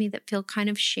parts of me that feel kind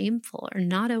of shameful or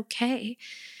not okay.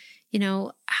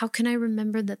 How can I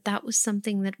remember that was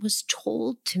something that was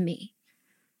told to me?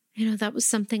 That was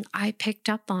something I picked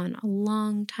up on a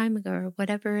long time ago, or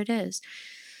whatever it is.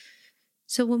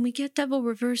 So when we get devil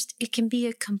reversed, it can be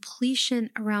a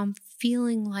completion around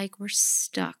feeling like we're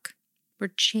stuck. we're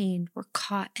chained, we're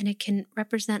caught, and it can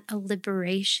represent a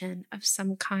liberation of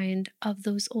some kind of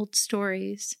those old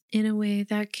stories in a way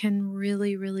that can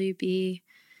really, really be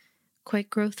quite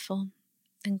growthful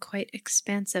and quite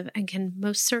expansive, and can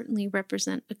most certainly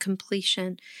represent a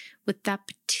completion with that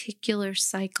particular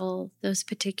cycle, those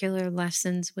particular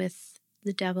lessons with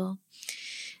the devil.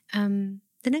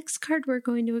 The next card we're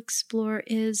going to explore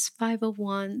is Five of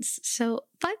Wands. So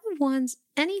Five of Wands,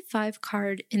 any 5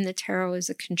 card in the tarot is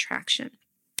a contraction,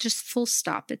 just full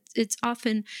stop. It's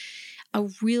often a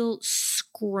real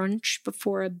scrunch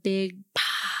before a big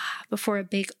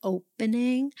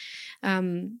opening.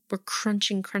 We're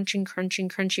crunching,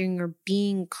 or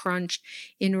being crunched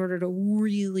in order to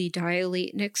really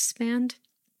dilate and expand.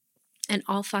 And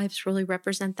all 5s really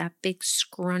represent that big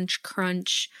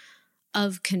crunch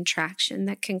of contraction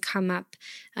that can come up,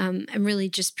 and really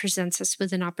just presents us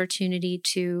with an opportunity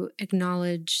to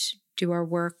acknowledge, do our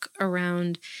work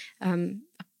around an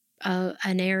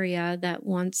area that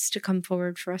wants to come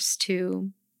forward for us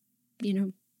to,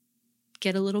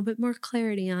 get a little bit more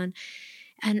clarity on.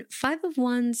 And Five of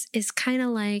Wands is kind of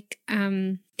like,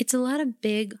 it's a lot of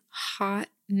big, hot,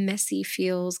 messy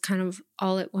feels kind of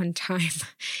all at one time.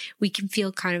 We can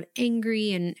feel kind of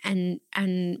angry and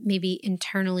maybe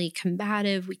internally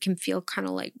combative. We can feel kind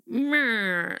of like,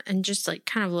 and just like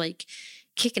kind of like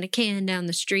kicking a can down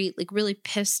the street, like really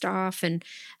pissed off. And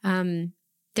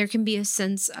there can be a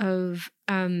sense of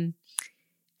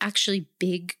actually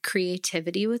big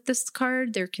creativity with this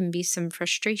card. There can be some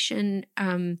frustration.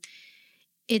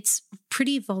 It's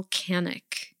pretty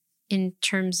volcanic in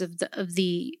terms of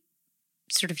the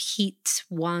sort of heat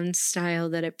wand style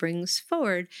that it brings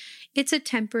forward. It's a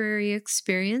temporary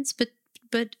experience, but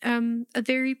a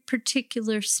very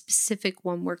particular specific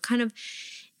one where kind of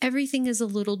everything is a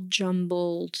little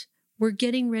jumbled. We're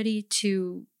getting ready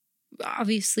to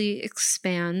obviously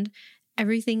expand.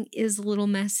 Everything is a little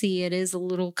messy. It is a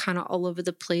little kind of all over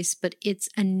the place, but it's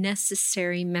a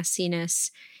necessary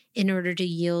messiness in order to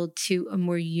yield to a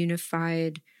more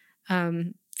unified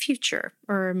future,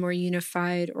 or a more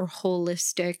unified or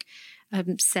holistic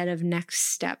set of next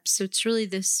steps. So it's really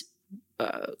this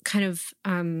kind of,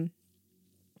 when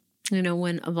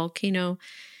a volcano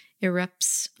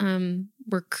erupts,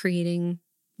 we're creating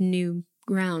new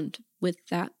ground with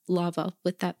that lava,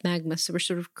 with that magma. So we're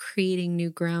sort of creating new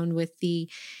ground with the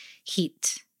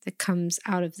heat that comes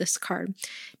out of this card.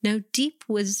 Now, deep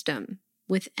wisdom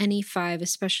with any 5,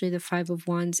 especially the Five of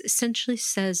Wands, essentially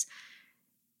says,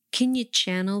 can you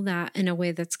channel that in a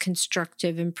way that's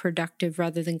constructive and productive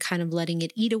rather than kind of letting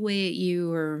it eat away at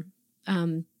you or,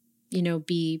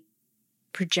 be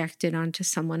projected onto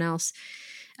someone else?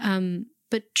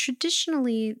 But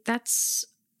traditionally, that's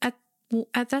at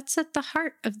the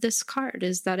heart of this card,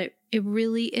 is that it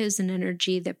really is an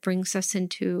energy that brings us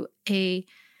into a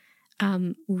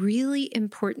really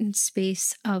important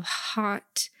space of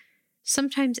hot,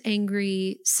 sometimes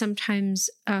angry, sometimes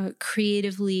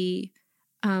creatively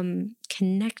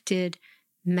connected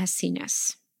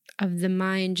messiness of the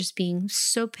mind, just being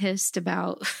so pissed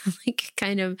about like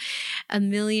kind of a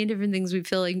million different things. We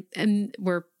feel like, and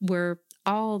we're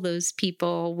all those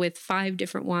people with 5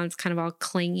 different wands kind of all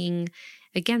clanging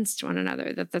against one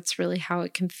another. That's really how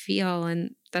it can feel.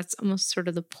 And that's almost sort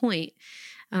of the point,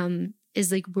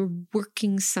 is like we're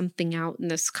working something out in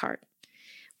this card.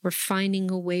 We're finding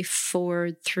a way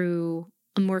forward through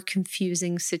a more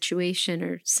confusing situation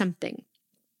or something.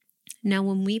 Now,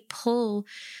 when we pull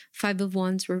Five of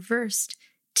Wands reversed,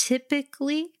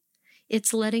 typically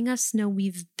it's letting us know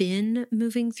we've been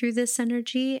moving through this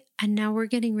energy and now we're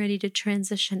getting ready to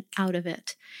transition out of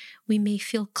it. We may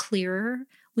feel clearer.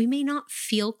 We may not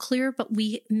feel clear, but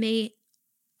we may,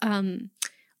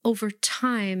 over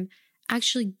time,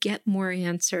 actually get more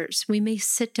answers. We may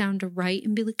sit down to write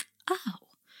and be like, oh,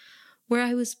 where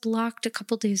I was blocked a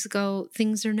couple days ago,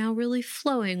 things are now really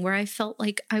flowing. Where I felt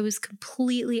like I was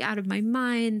completely out of my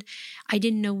mind, I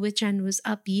didn't know which end was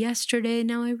up yesterday.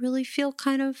 Now I really feel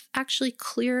kind of actually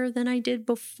clearer than I did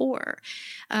before.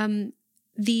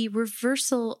 The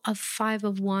reversal of Five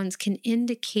of Wands can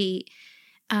indicate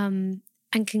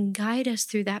and can guide us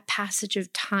through that passage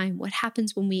of time. What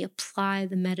happens when we apply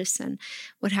the medicine?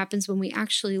 What happens when we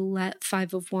actually let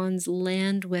Five of Wands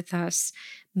land with us,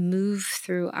 move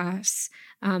through us?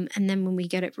 And then when we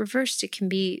get it reversed, it can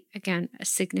be, again, a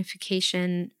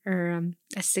signification or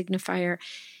a signifier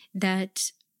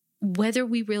that whether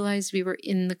we realize we were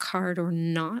in the card or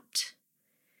not,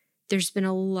 there's been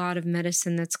a lot of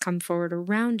medicine that's come forward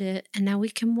around it. And now we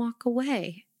can walk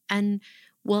away and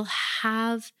we'll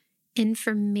have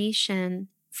information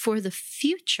for the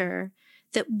future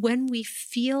that when we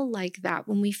feel like that,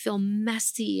 when we feel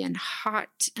messy and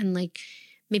hot and like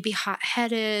maybe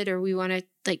hot-headed, or we want to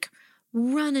like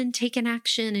run and take an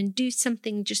action and do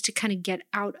something just to kind of get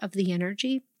out of the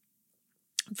energy,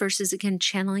 versus again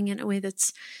channeling it in a way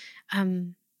that's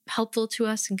helpful to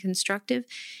us and constructive.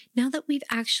 Now that we've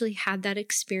actually had that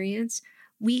experience,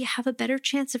 we have a better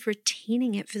chance of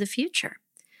retaining it for the future.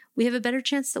 We have a better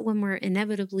chance that when we're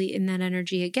inevitably in that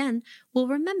energy again, we'll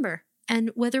remember.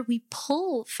 And whether we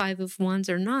pull 5 of Wands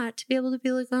or not, to be able to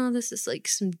be like, oh, this is like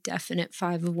some definite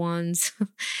 5 of Wands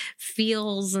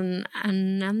feels, and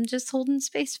I'm just holding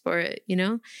space for it,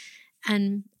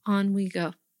 and on we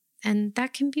go. And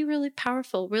that can be really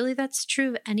powerful. Really, that's true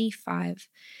of any 5,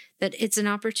 that it's an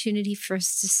opportunity for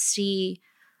us to see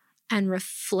and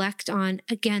reflect on,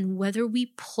 again, whether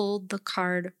we pulled the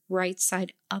card right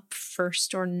side up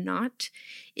first or not.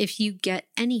 If you get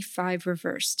any 5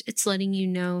 reversed, it's letting you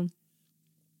know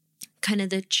kind of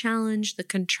the challenge, the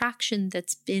contraction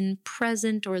that's been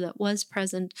present or that was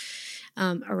present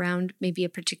around maybe a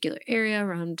particular area,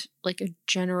 around like a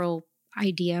general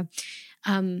idea.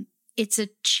 It's a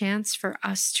chance for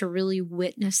us to really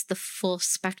witness the full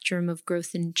spectrum of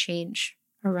growth and change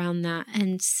around that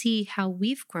and see how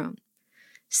we've grown,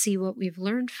 see what we've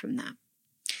learned from that.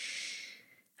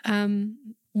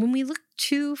 When we look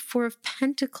to 4 of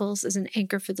Pentacles as an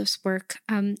anchor for this work,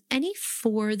 any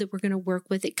 4 that we're going to work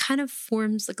with, it kind of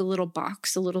forms like a little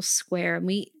box, a little square, and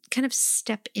we kind of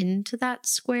step into that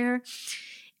square,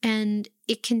 and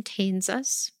it contains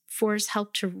us. 4s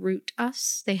help to root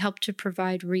us. They help to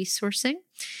provide resourcing.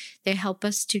 They help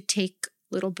us to take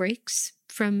little breaks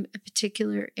from a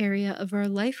particular area of our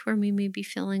life where we may be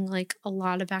feeling like a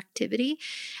lot of activity.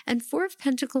 And 4 of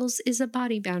Pentacles is a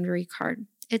body boundary card.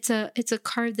 It's a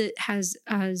card that has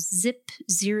zip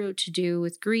zero to do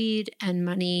with greed and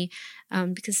money,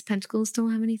 because Pentacles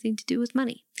don't have anything to do with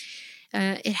money.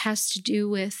 It has to do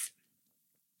with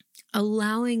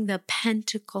allowing the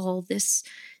pentacle, this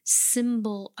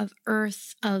symbol of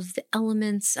earth, of the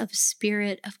elements, of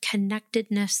spirit, of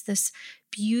connectedness, this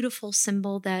beautiful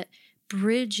symbol that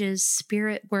bridges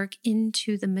spirit work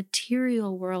into the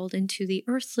material world, into the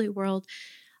earthly world.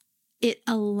 It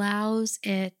allows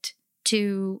it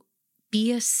to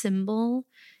be a symbol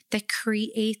that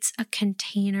creates a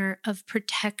container of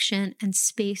protection and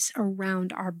space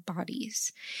around our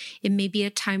bodies. It may be a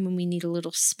time when we need a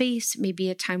little space. It may be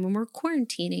a time when we're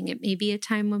quarantining. It may be a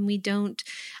time when we don't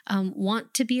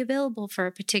want to be available for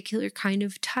a particular kind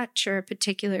of touch or a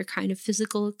particular kind of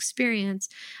physical experience.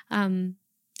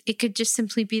 It could just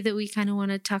simply be that we kind of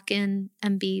want to tuck in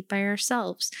and be by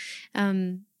ourselves.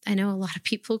 I know a lot of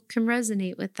people can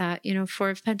resonate with that. 4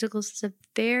 of Pentacles is a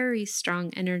very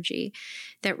strong energy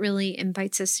that really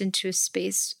invites us into a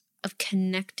space of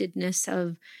connectedness,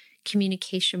 of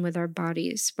communication with our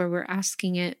bodies, where we're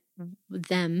asking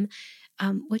them,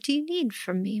 what do you need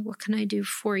from me? What can I do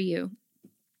for you?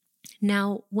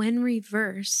 Now, when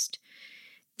reversed,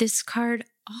 this card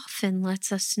often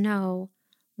lets us know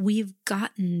we've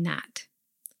gotten that.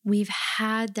 We've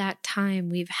had that time,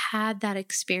 we've had that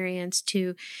experience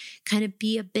to kind of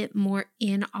be a bit more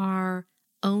in our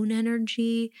own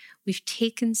energy. We've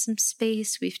taken some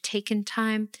space, we've taken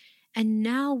time, and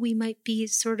now we might be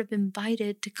sort of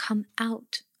invited to come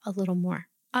out a little more.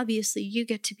 Obviously, you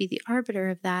get to be the arbiter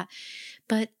of that,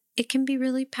 but it can be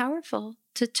really powerful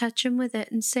to touch in with it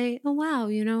and say, oh, wow,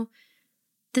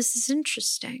 this is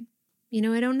interesting.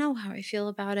 I don't know how I feel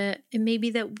about it. It may be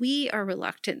that we are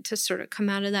reluctant to sort of come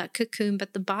out of that cocoon,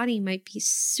 but the body might be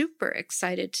super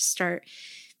excited to start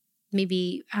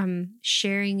maybe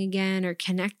sharing again or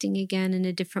connecting again in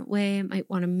a different way. It might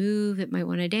want to move. It might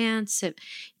want to dance.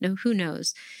 Who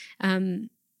knows?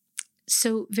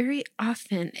 So very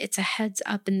often it's a heads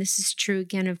up, and this is true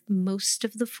again of most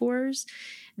of the 4s,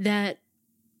 that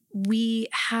we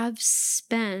have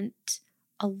spent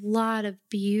a lot of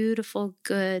beautiful,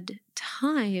 good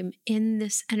time in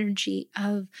this energy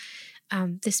of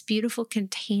this beautiful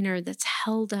container that's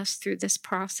held us through this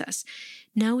process.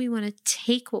 Now we want to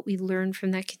take what we learned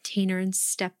from that container and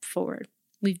step forward.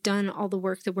 We've done all the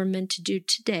work that we're meant to do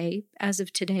today, as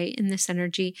of today, in this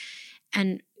energy.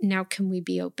 And now can we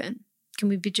be open? Can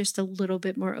we be just a little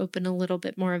bit more open, a little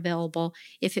bit more available,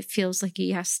 if it feels like a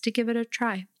yes, to give it a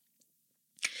try?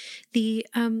 The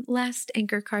last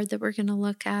anchor card that we're going to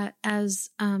look at as,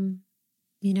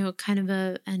 kind of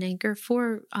an anchor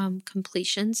for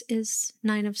completions is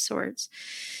 9 of Swords.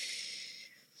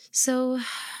 So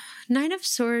 9 of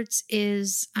Swords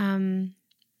is, I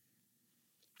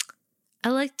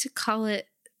like to call it,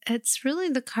 it's really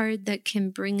the card that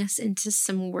can bring us into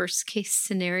some worst case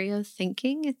scenario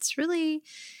thinking. It's really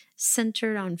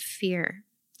centered on fear.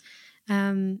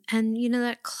 And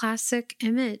that classic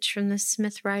image from the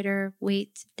Smith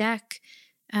Rider-Waite deck,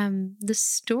 the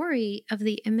story of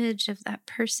the image of that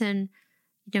person,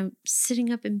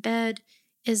 sitting up in bed,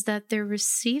 is that they're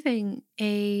receiving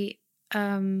like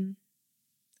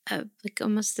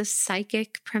almost a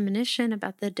psychic premonition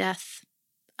about the death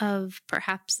of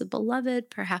perhaps the beloved,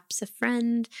 perhaps a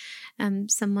friend,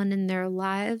 someone in their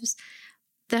lives.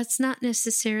 That's not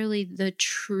necessarily the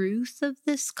truth of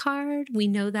this card. We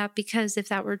know that because if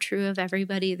that were true of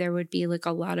everybody, there would be like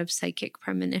a lot of psychic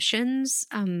premonitions.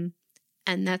 And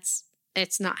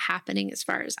it's not happening as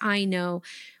far as I know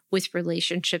with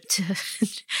relationship to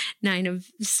Nine of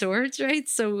Swords, right?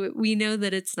 So we know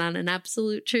that it's not an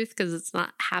absolute truth because it's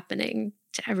not happening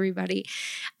to everybody.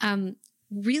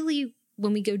 Really,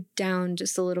 when we go down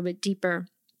just a little bit deeper,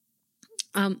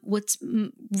 what's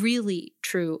really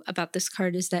true about this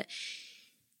card is that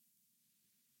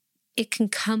it can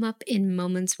come up in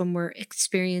moments when we're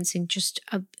experiencing just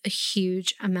a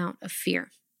huge amount of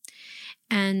fear.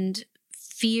 And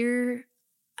fear,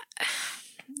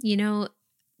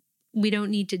 we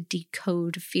don't need to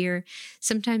decode fear.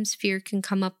 Sometimes fear can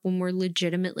come up when we're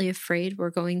legitimately afraid. We're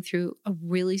going through a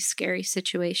really scary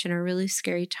situation or a really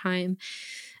scary time.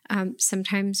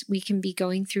 Sometimes we can be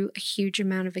going through a huge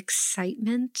amount of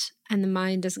excitement and the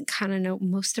mind doesn't kind of know,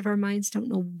 most of our minds don't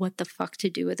know what the fuck to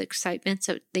do with excitement.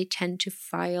 So they tend to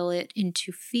file it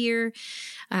into fear.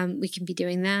 We can be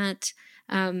doing that.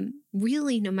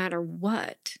 Really, no matter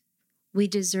what, we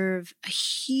deserve a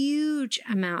huge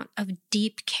amount of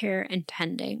deep care and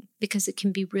tending because it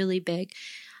can be really big.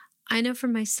 I know for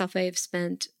myself, I have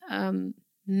spent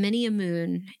many a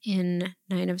moon in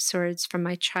Nine of Swords from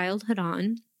my childhood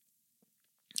on.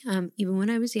 Even when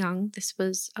I was young, this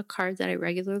was a card that I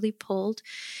regularly pulled.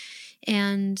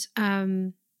 And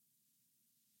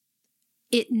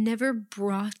it never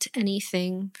brought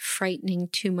anything frightening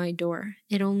to my door.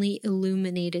 It only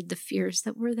illuminated the fears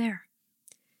that were there.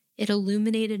 It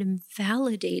illuminated and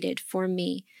validated for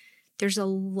me. There's a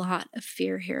lot of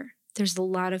fear here. There's a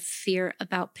lot of fear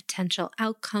about potential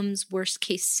outcomes, worst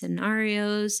case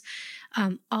scenarios,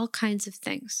 all kinds of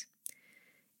things.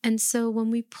 And so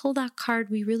when we pull that card,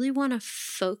 we really want to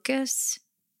focus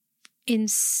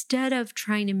instead of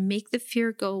trying to make the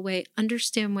fear go away,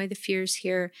 understand why the fear is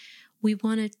here. We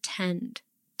want to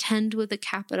tend with a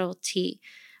capital T.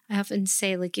 I often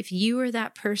say, like, if you were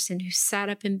that person who sat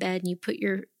up in bed and you put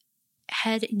your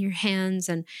head in your hands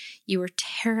and you were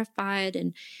terrified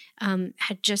and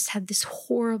had just had this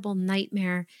horrible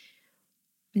nightmare.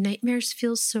 Nightmares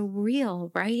feel so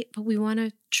real, right? But we want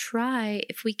to try,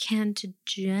 if we can, to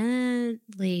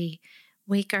gently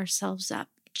wake ourselves up,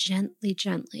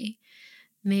 gently.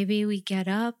 Maybe we get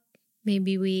up,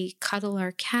 maybe we cuddle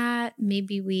our cat,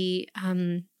 maybe we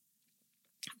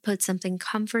put something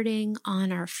comforting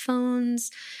on our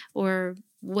phones or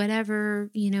whatever,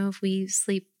 if we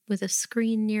sleep with a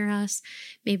screen near us,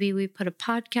 maybe we put a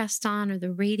podcast on or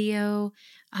the radio.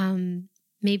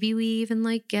 Maybe we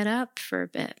even get up for a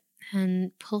bit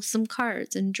and pull some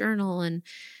cards and journal and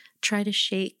try to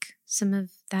shake some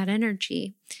of that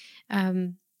energy.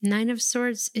 Nine of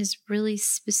Swords is really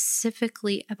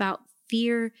specifically about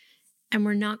fear, and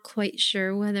we're not quite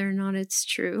sure whether or not it's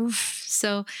true.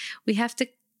 So we have to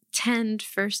tend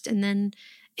first and then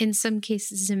in some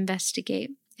cases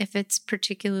investigate. If it's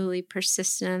particularly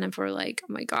persistent, if we're like,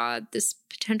 oh my God, this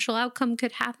potential outcome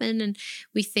could happen, and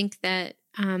we think that,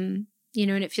 and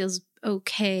it feels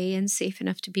okay and safe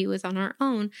enough to be with on our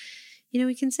own,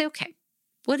 we can say, okay,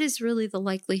 what is really the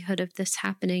likelihood of this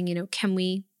happening? Can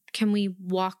we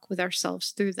walk with ourselves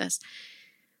through this?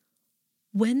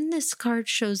 When this card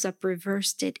shows up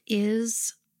reversed, it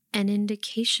is an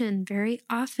indication very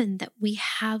often that we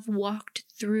have walked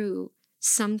through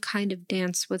some kind of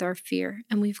dance with our fear,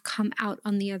 and we've come out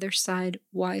on the other side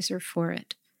wiser for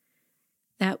it.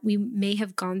 That we may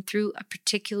have gone through a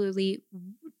particularly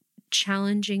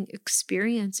challenging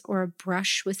experience or a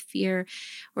brush with fear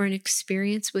or an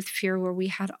experience with fear where we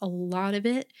had a lot of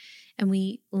it and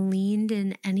we leaned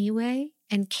in anyway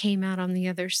and came out on the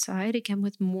other side, again,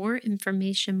 with more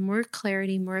information, more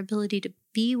clarity, more ability to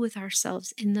be with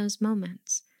ourselves in those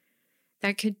moments.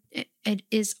 It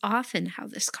is often how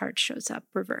this card shows up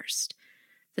reversed,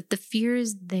 that the fear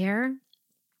is there.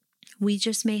 We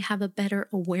just may have a better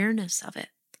awareness of it.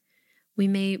 We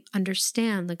may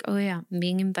understand oh yeah, I'm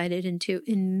being invited into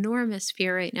enormous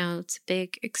fear right now. It's a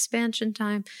big expansion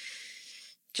time.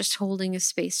 Just holding a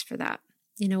space for that.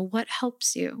 What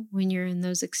helps you when you're in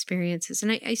those experiences?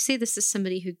 And I say this as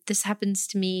somebody who this happens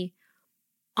to me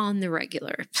on the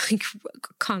regular, like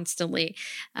constantly.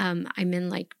 I'm in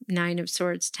like 9 of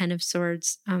Swords, 10 of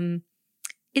Swords.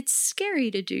 It's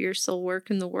scary to do your soul work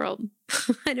in the world.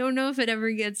 I don't know if it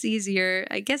ever gets easier.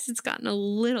 I guess it's gotten a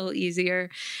little easier,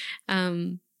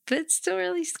 but it's still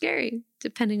really scary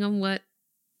depending on what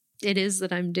it is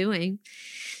that I'm doing.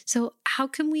 So how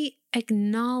can we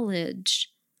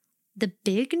acknowledge the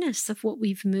bigness of what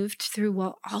we've moved through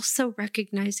while also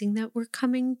recognizing that we're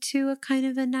coming to a kind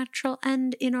of a natural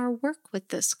end in our work with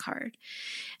this card?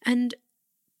 And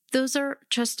those are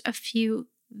just a few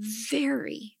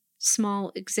very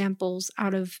small examples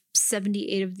out of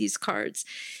 78 of these cards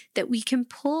that we can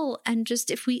pull. And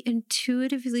just if we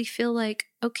intuitively feel like,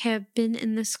 okay, I've been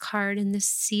in this card in this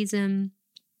season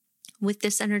with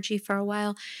this energy for a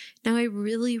while. Now I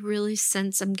really, really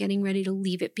sense I'm getting ready to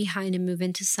leave it behind and move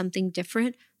into something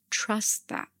different. Trust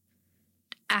that.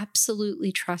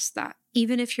 Absolutely trust that.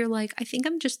 Even if you're like, I think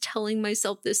I'm just telling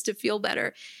myself this to feel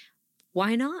better.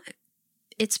 Why not?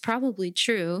 It's probably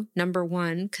true, number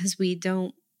one, because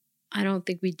I don't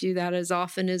think we do that as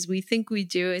often as we think we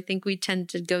do. I think we tend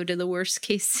to go to the worst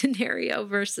case scenario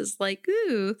versus like,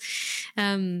 ooh,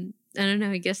 I don't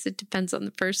know. I guess it depends on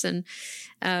the person.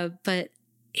 But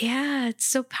yeah, it's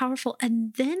so powerful.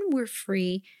 And then we're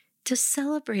free to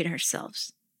celebrate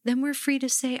ourselves. Then we're free to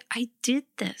say, I did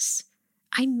this.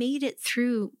 I made it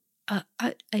through a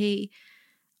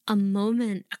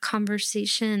moment, a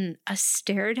conversation, a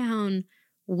stare down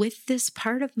with this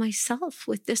part of myself,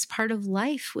 with this part of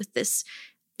life, with this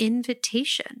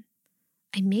invitation.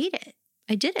 I made it.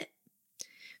 I did it.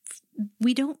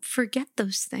 We don't forget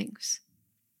those things.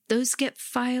 Those get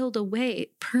filed away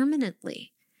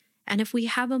permanently. And if we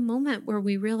have a moment where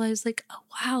we realize like, oh,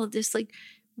 wow, this like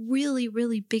really,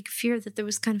 really big fear that there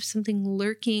was kind of something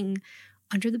lurking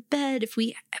under the bed, if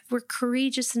we're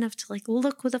courageous enough to like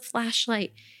look with a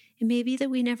flashlight, it may be that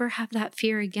we never have that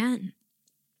fear again.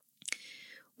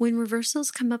 When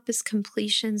reversals come up as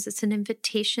completions, it's an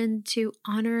invitation to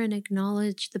honor and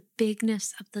acknowledge the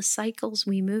bigness of the cycles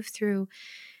we move through,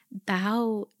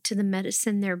 bow to the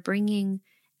medicine they're bringing,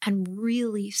 and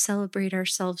really celebrate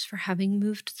ourselves for having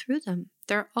moved through them.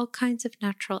 There are all kinds of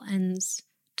natural ends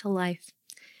to life.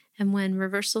 And when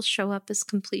reversals show up as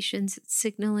completions, it's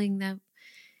signaling that,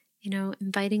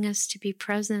 inviting us to be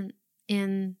present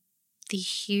in the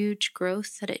huge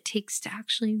growth that it takes to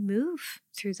actually move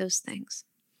through those things.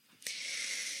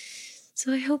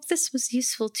 So I hope this was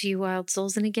useful to you, Wild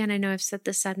Souls. And again, I know I've said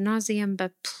this ad nauseum,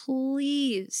 but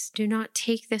please do not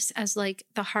take this as like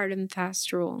the hard and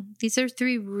fast rule. These are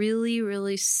 3 really,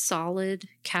 really solid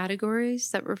categories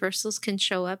that reversals can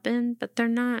show up in, but they're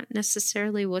not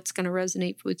necessarily what's going to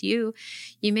resonate with you.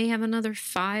 You may have another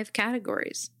 5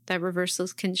 categories that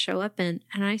reversals can show up in.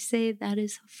 And I say that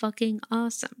is fucking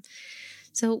awesome.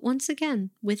 So once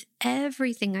again, with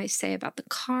everything I say about the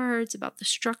cards, about the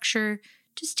structure,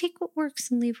 just take what works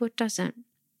and leave what doesn't.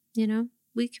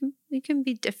 We can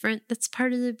be different. That's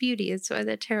part of the beauty. It's why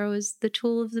the tarot is the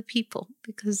tool of the people,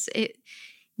 because it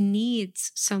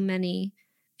needs so many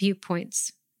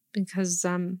viewpoints, because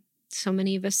so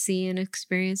many of us see and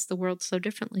experience the world so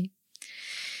differently.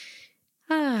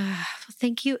 Well,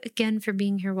 thank you again for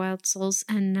being here, Wild Souls.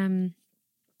 And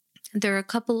there are a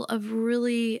couple of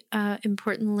really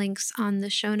important links on the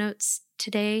show notes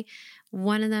today.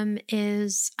 One of them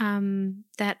is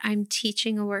that I'm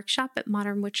teaching a workshop at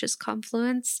Modern Witches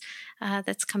Confluence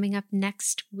that's coming up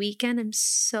next weekend. I'm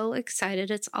so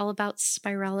excited. It's all about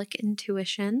spiralic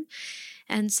intuition.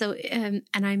 And so, and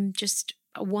I'm just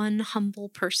one humble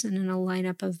person in a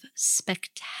lineup of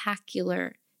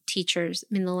spectacular teachers.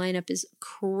 I mean, the lineup is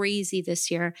crazy this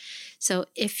year. So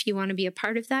if you want to be a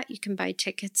part of that, you can buy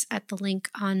tickets at the link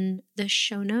on the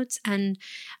show notes. And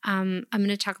I'm going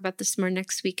to talk about this more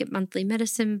next week at Monthly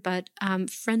Medicine, but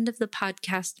friend of the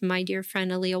podcast, my dear friend,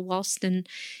 Aaliyah Walston,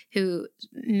 who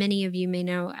many of you may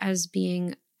know as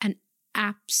being an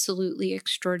absolutely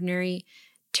extraordinary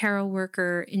tarot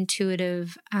worker,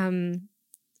 intuitive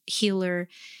healer,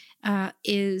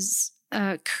 is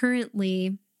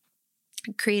currently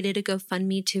created a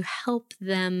GoFundMe to help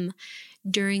them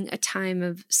during a time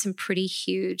of some pretty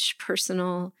huge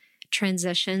personal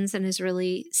transitions, and is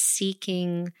really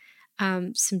seeking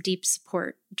some deep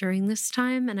support during this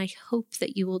time. And I hope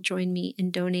that you will join me in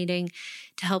donating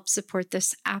to help support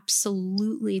this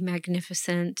absolutely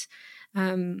magnificent,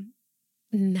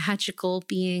 magical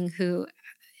being who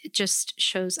just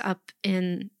shows up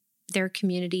in their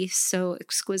community so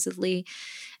exquisitely.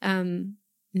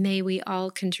 May we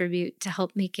all contribute to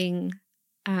help making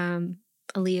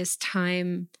Aaliyah's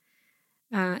time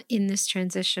in this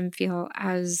transition feel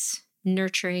as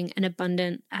nurturing and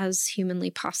abundant as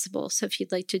humanly possible. So if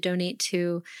you'd like to donate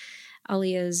to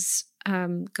Alia's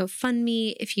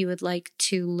GoFundMe, if you would like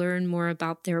to learn more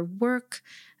about their work,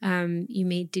 you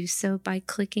may do so by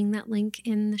clicking that link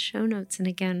in the show notes. And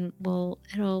again,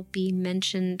 it'll be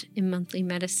mentioned in Monthly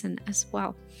Medicine as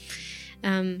well.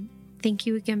 Thank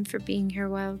you again for being here,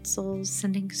 Wild Souls.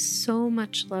 Sending so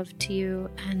much love to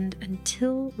you. And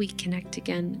until we connect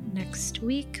again next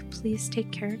week, please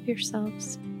take care of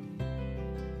yourselves.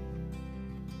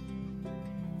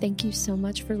 Thank you so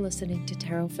much for listening to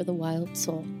Tarot for the Wild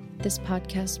Soul. This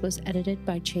podcast was edited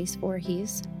by Chase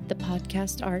Voorhees. The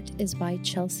podcast art is by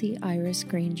Chelsea Iris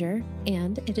Granger,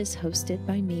 and it is hosted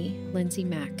by me, Lindsay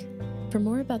Mack. For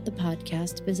more about the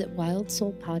podcast, visit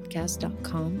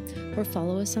wildsoulpodcast.com or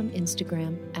follow us on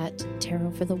Instagram at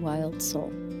Tarot for the Wild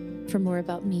Soul. For more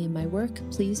about me and my work,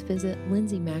 please visit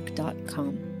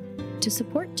lindsaymack.com. To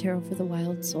support Tarot for the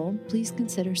Wild Soul, please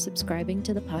consider subscribing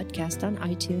to the podcast on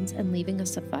iTunes and leaving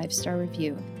us a 5-star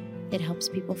review. It helps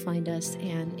people find us,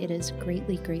 and it is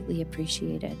greatly, greatly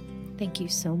appreciated. Thank you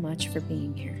so much for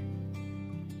being here.